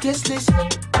GD guest list.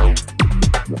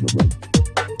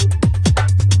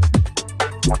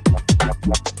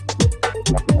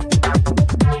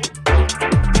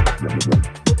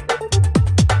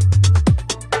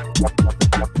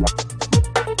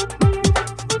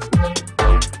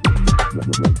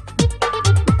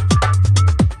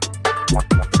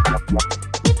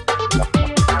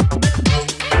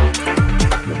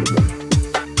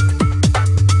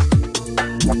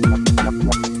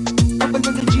 Open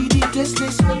on the GD guest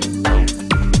list.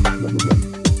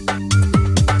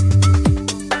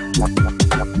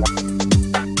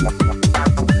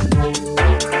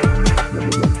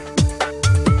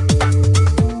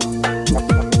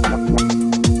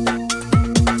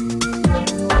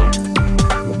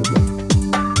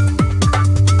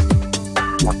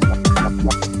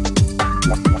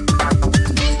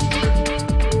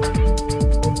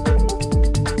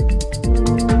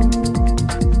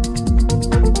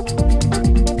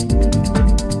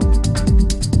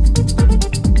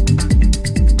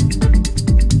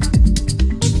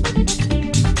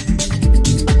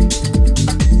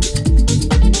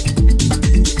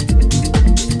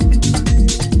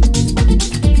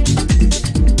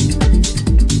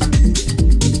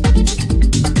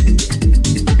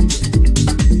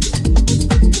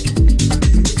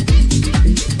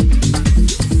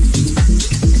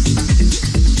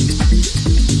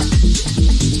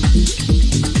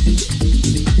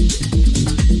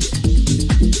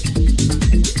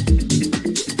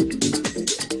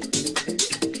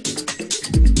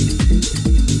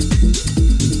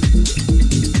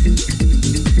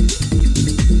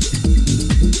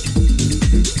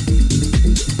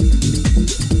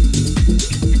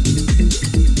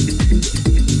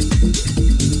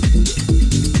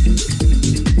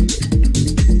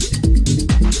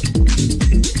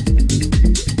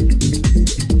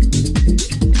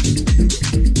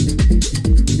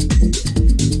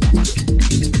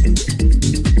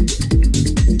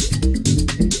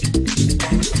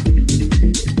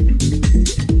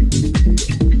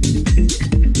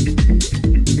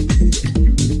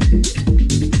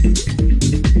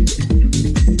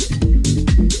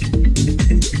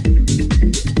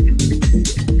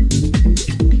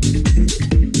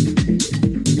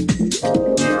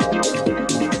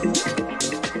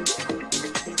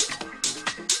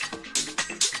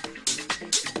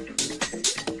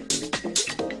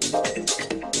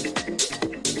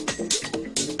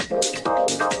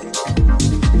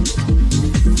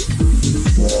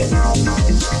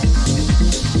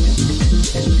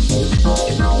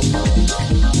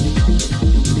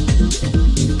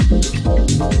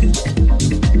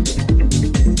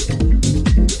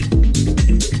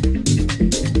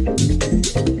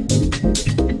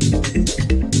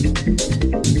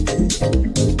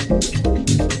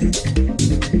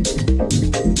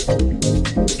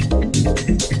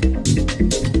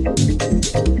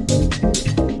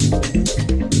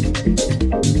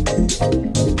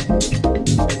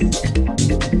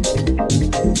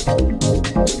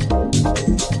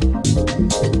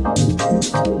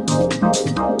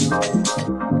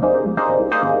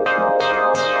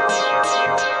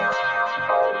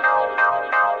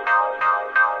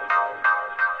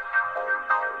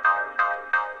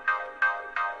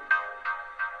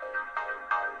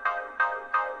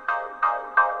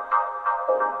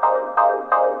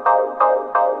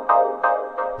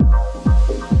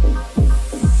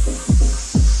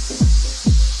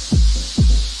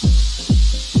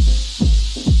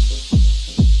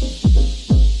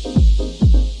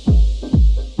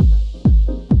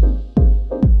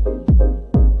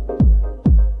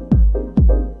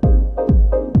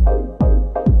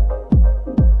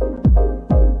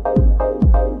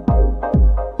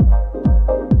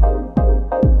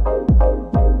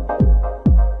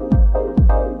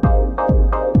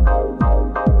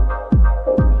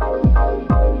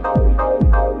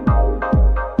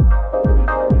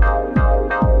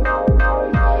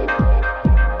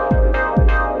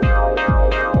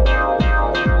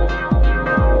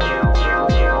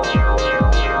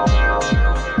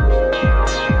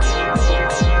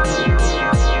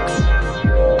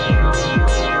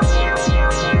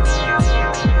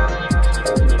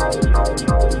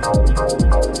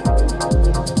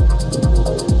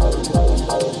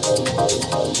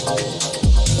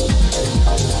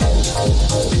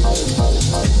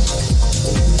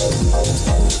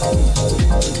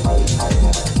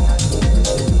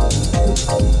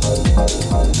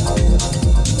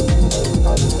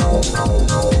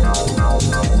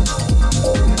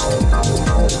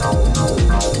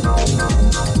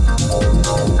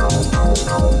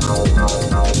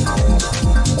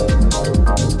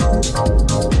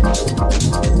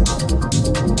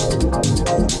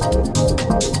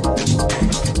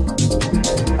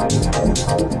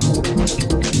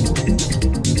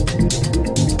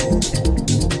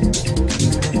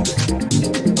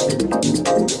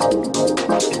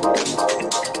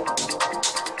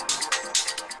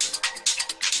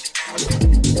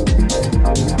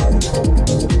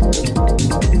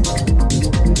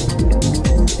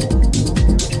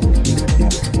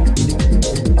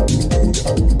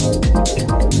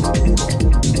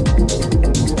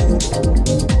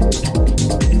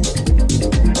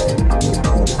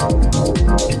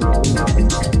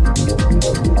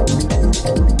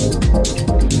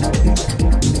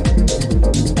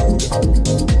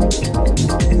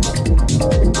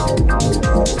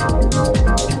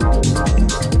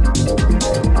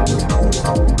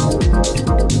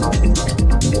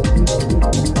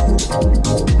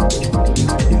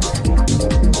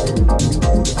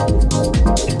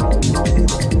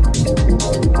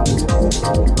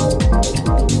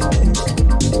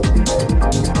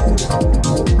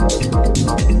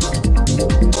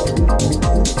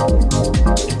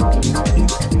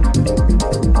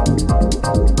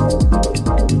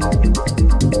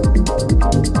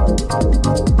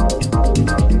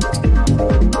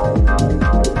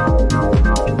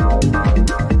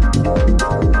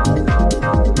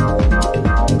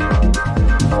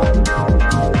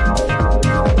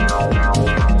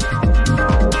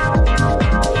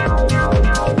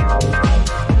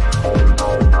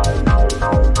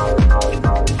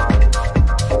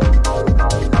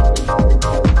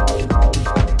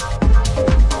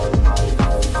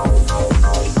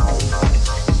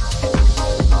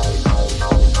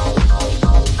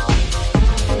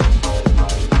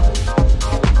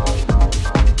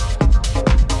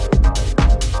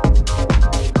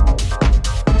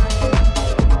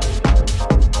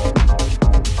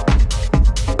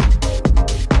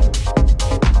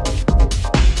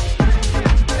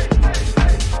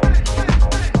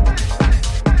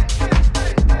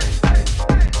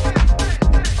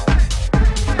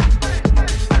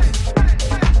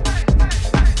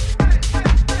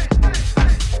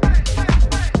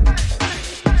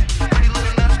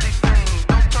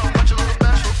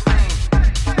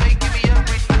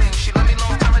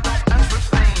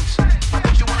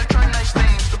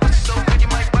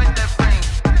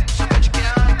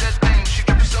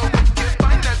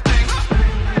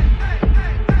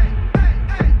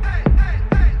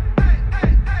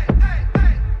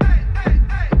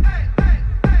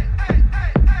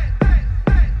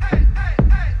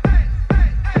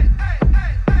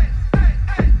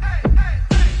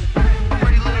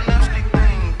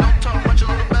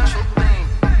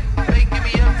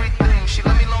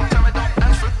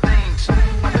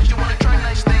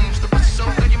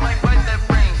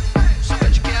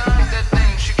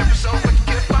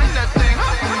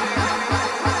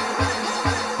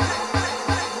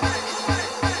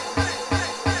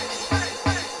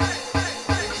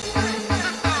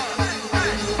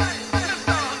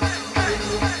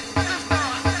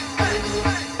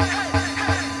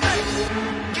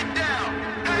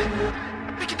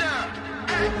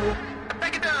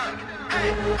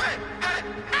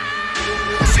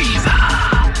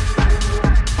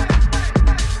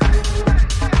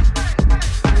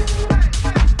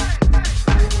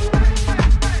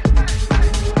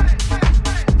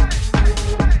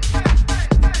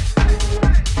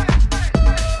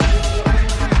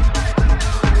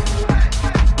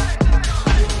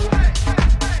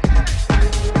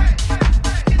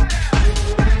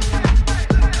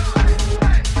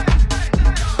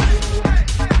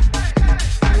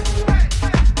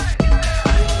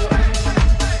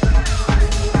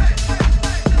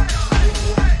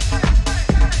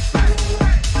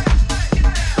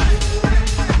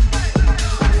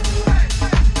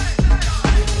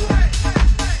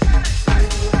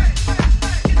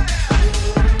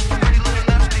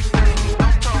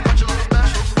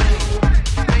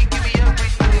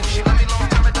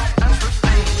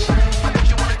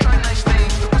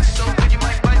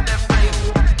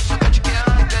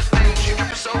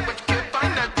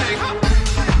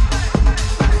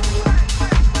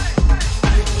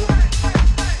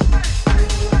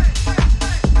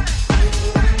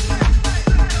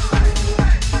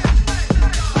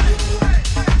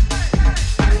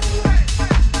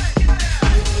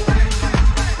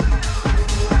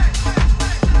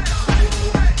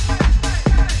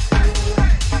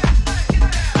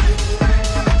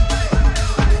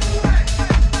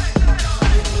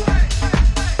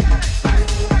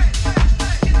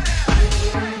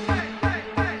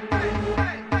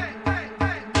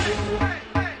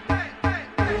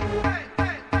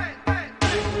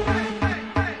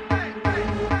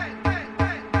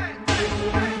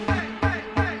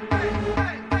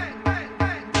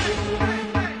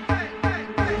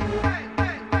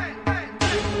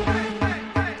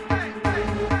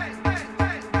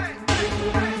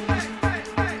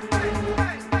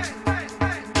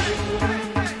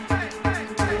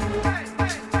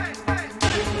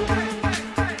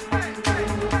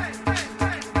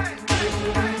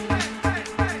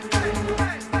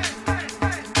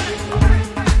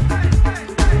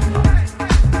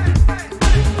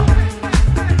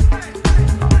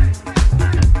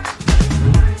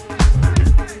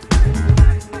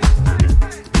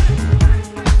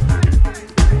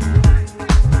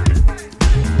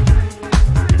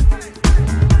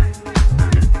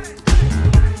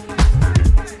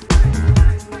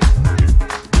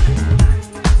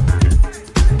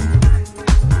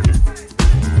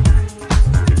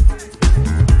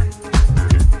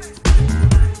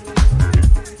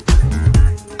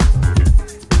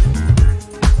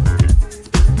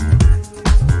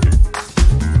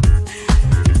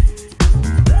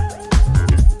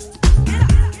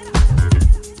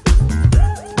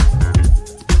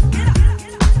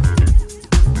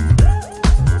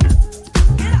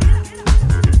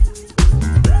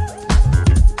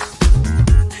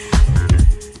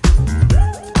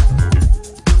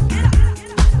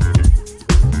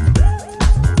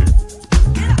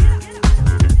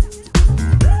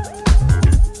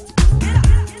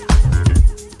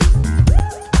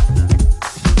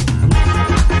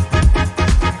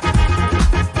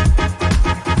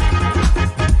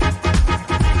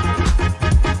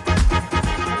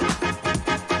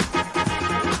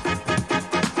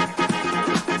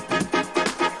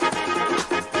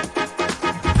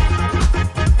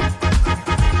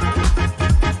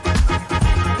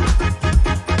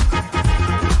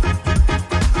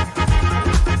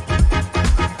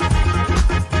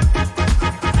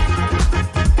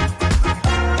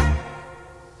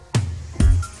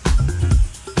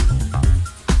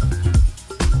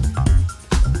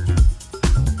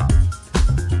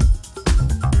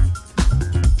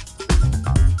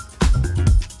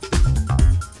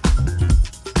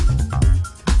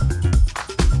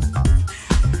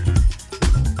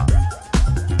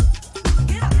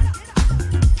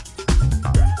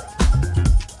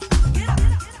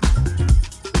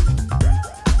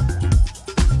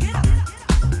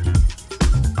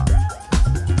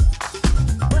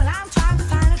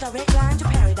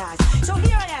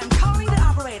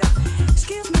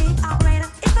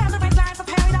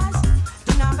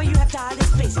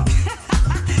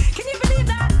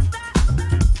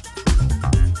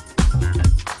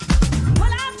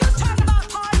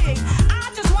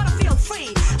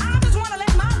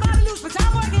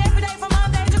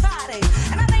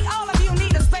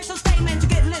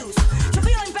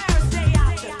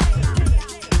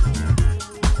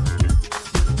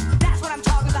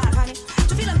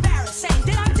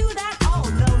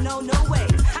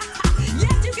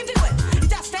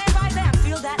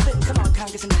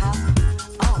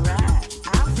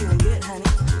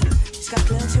 just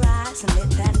gotta close your eyes and let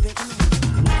that rhythm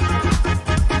in.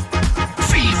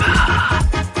 Phever.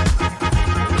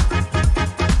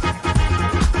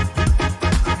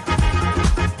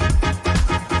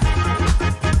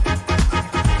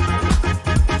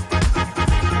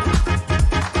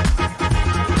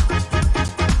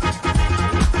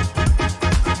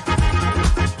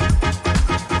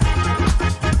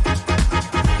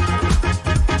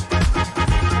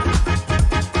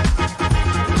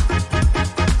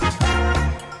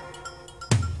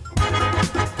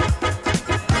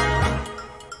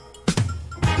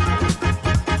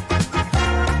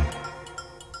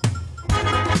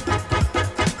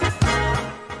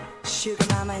 Sugar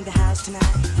mama in the house tonight.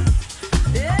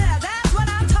 Yeah, that's what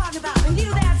I'm talking about. And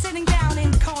you there sitting down in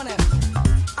the corner.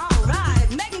 All right,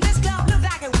 making this club look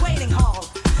like a waiting hall.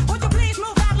 Would you please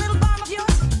move that little bomb of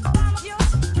yours? Bomb of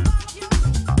yours? Bomb of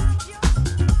yours? Bomb of yours?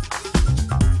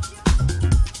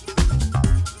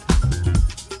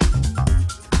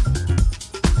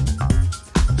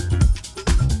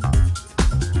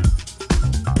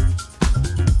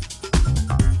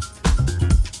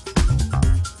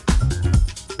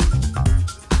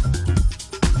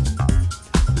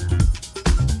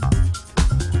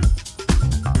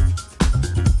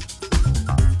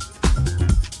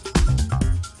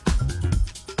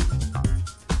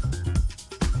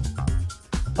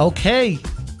 Okay,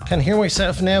 can hear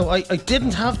myself now. I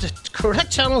didn't have the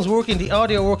correct channels working, the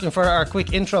audio working for our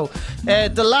quick intro.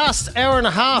 The last hour and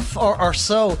a half or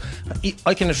so,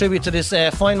 I can attribute to this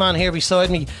fine man here beside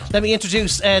me. Let me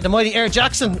introduce the mighty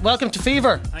AirJackson. Welcome to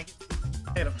Phever. Thank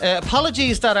you.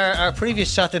 Apologies that our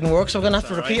previous chat didn't work, so we're going to have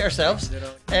to repeat ourselves.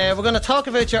 We're going to talk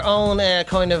about your own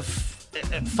kind of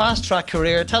fast track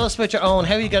career. Tell us about your own.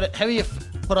 How you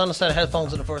put on a set of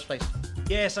headphones in the first place?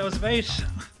 Yes,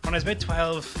 when I was about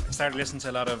 12, I started listening to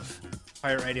a lot of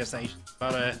pirate radio stations, a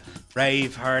lot of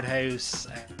rave, hard house,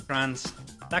 trance.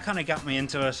 That kind of got me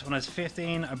into it. When I was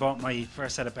 15, I bought my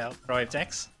first set of belt drive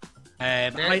decks.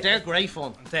 They're great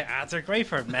fun. They're great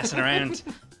for messing around.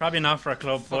 Probably not for a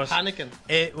club, but panicking.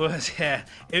 It was, yeah.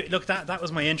 Look, that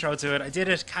was my intro to it. I did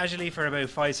it casually for about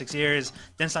 5-6 years.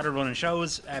 Then started running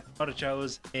shows, promoted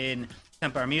shows in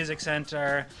Temple Music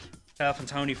Centre. Myself and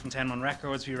Tony from 10 1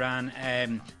 Records, we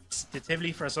ran the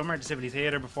Tivoli for a summer, the Tivoli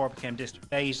Theatre, before it became District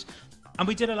 8. And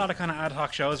we did a lot of kind of ad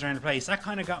hoc shows around the place. That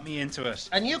kind of got me into it.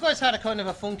 And you guys had a kind of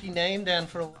a funky name then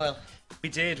for a while. We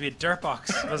did. We had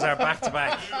Dirtbox. Was our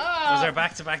back-to-back. Was our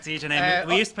back-to-back DJ name.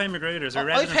 We used to play Magruder's.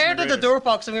 I've heard of the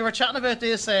Dirtbox, and we were chatting about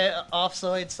this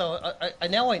offside, so I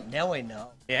now I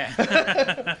know.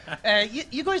 Yeah.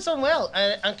 You guys done well.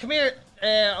 And come here,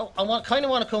 I want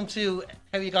to come to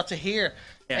how you got to here.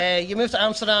 Yeah. You moved to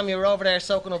Amsterdam. You were over there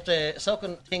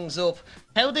soaking things up.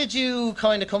 How did you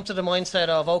kind of come to the mindset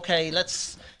of, okay,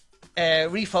 let's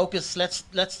refocus,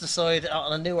 let's decide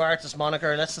on a new artist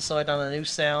moniker, let's decide on a new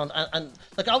sound, and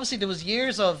like obviously there was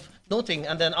years of nothing,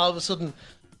 and then all of a sudden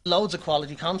loads of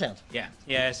quality content.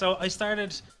 Yeah. So I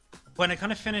started when I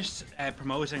kind of finished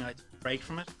promoting. I took a break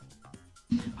from it.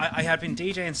 I had been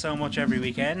DJing so much every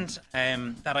weekend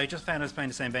that I just found I was playing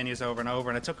the same venues over and over,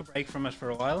 and I took a break from it for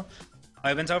a while.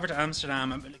 I went over to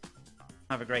Amsterdam and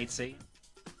have a great scene.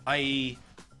 I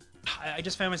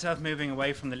just found myself moving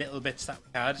away from the little bits that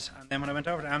we had, and then when I went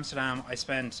over to Amsterdam, I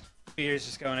spent 2 years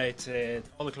just going out to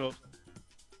all the clubs.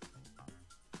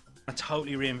 I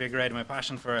totally reinvigorated my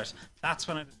passion for it. That's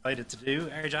when I decided to do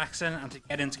AirJackson and to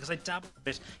get into, because I dabbled a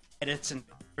bit edits and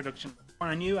production.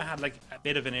 I knew I had like a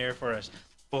bit of an ear for it,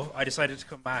 but I decided to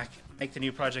come back, make the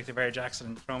new project of AirJackson,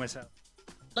 and throw myself.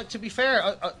 Like, to be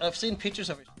fair, I've seen pictures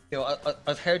of it.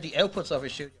 I've heard the outputs of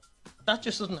his studio. That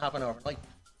just doesn't happen overnight.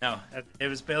 No, it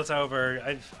was built over.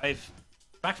 I've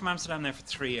back from Amsterdam now for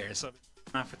 3 years. So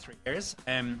I've been out for 3 years.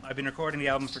 I've been recording the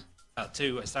album for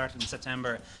 2. I started in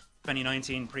September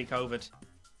 2019, pre-COVID.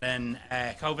 Then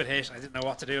COVID hit. I didn't know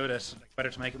what to do with it, like whether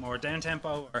to make it more down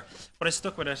tempo but I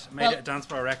stuck with it. Made it a dance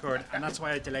floor record, and that's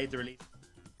why I delayed the release.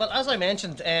 Well, as I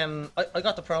mentioned, I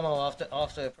got the promo off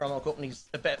the promo companies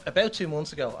about 2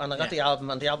 months ago, and I got the album,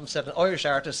 and the album said an Irish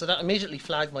artist, so that immediately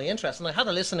flagged my interest. And I had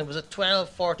a listen. It was a 12,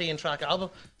 14 track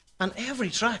album, and every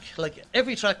track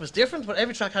was different, but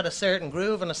every track had a certain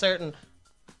groove and a certain,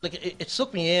 like, it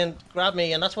sucked me in, grabbed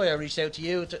me, and that's why I reached out to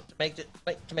you to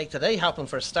make today happen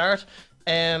for a start.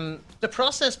 The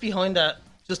process behind that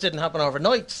just didn't happen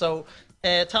overnight. So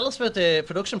tell us about the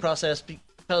production process,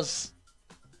 because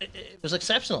it was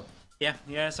exceptional.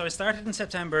 Yeah. So I started in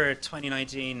September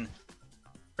 2019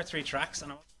 for 3 tracks,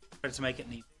 and I wanted to make it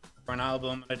neat for an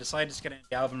album. And I decided to get into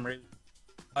the album route.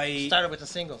 I started with the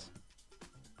singles.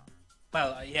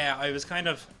 Well, I was kind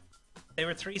of. They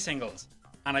were 3 singles,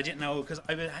 and I didn't know, because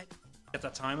at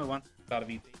that time I wanted a lot of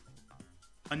EP.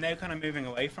 I'm now kind of moving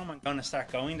away from. I'm going to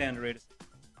start going down the route.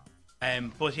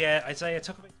 But yeah, I'd say it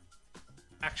took about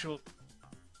actual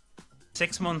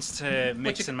 6 months to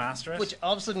mix and master it. Which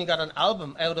all of a sudden you got an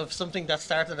album out of something that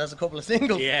started as a couple of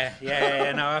singles. Yeah,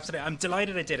 no, absolutely. I'm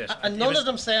delighted I did it. And none of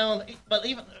them sound, well,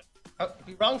 even, it'd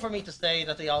be wrong for me to say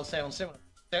that they all sound similar.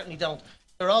 Certainly don't.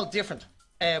 They're all different.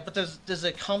 But there's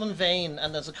a common vein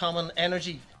and there's a common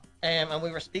energy. And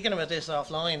we were speaking about this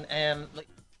offline. Like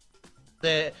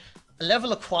the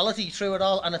level of quality through it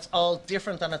all, and it's all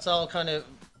different, and it's all kind of,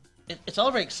 it's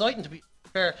all very exciting to be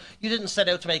fair. You didn't set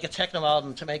out to make a techno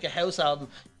album, to make a house album.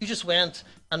 You just went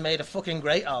and made a fucking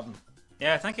great album.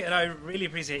 Yeah, thank you. And I really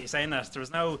appreciate you saying that. There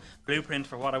was no blueprint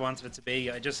for what I wanted it to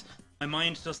be. My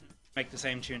mind doesn't make the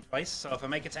same tune twice. So if I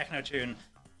make a techno tune,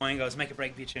 mine goes, make a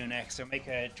breakbeat tune next, or make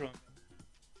a drum.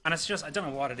 And it's just, I don't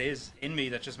know what it is in me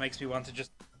that just makes me want to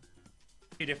just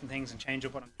do different things and change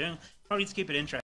up what I'm doing. Probably to keep it interesting.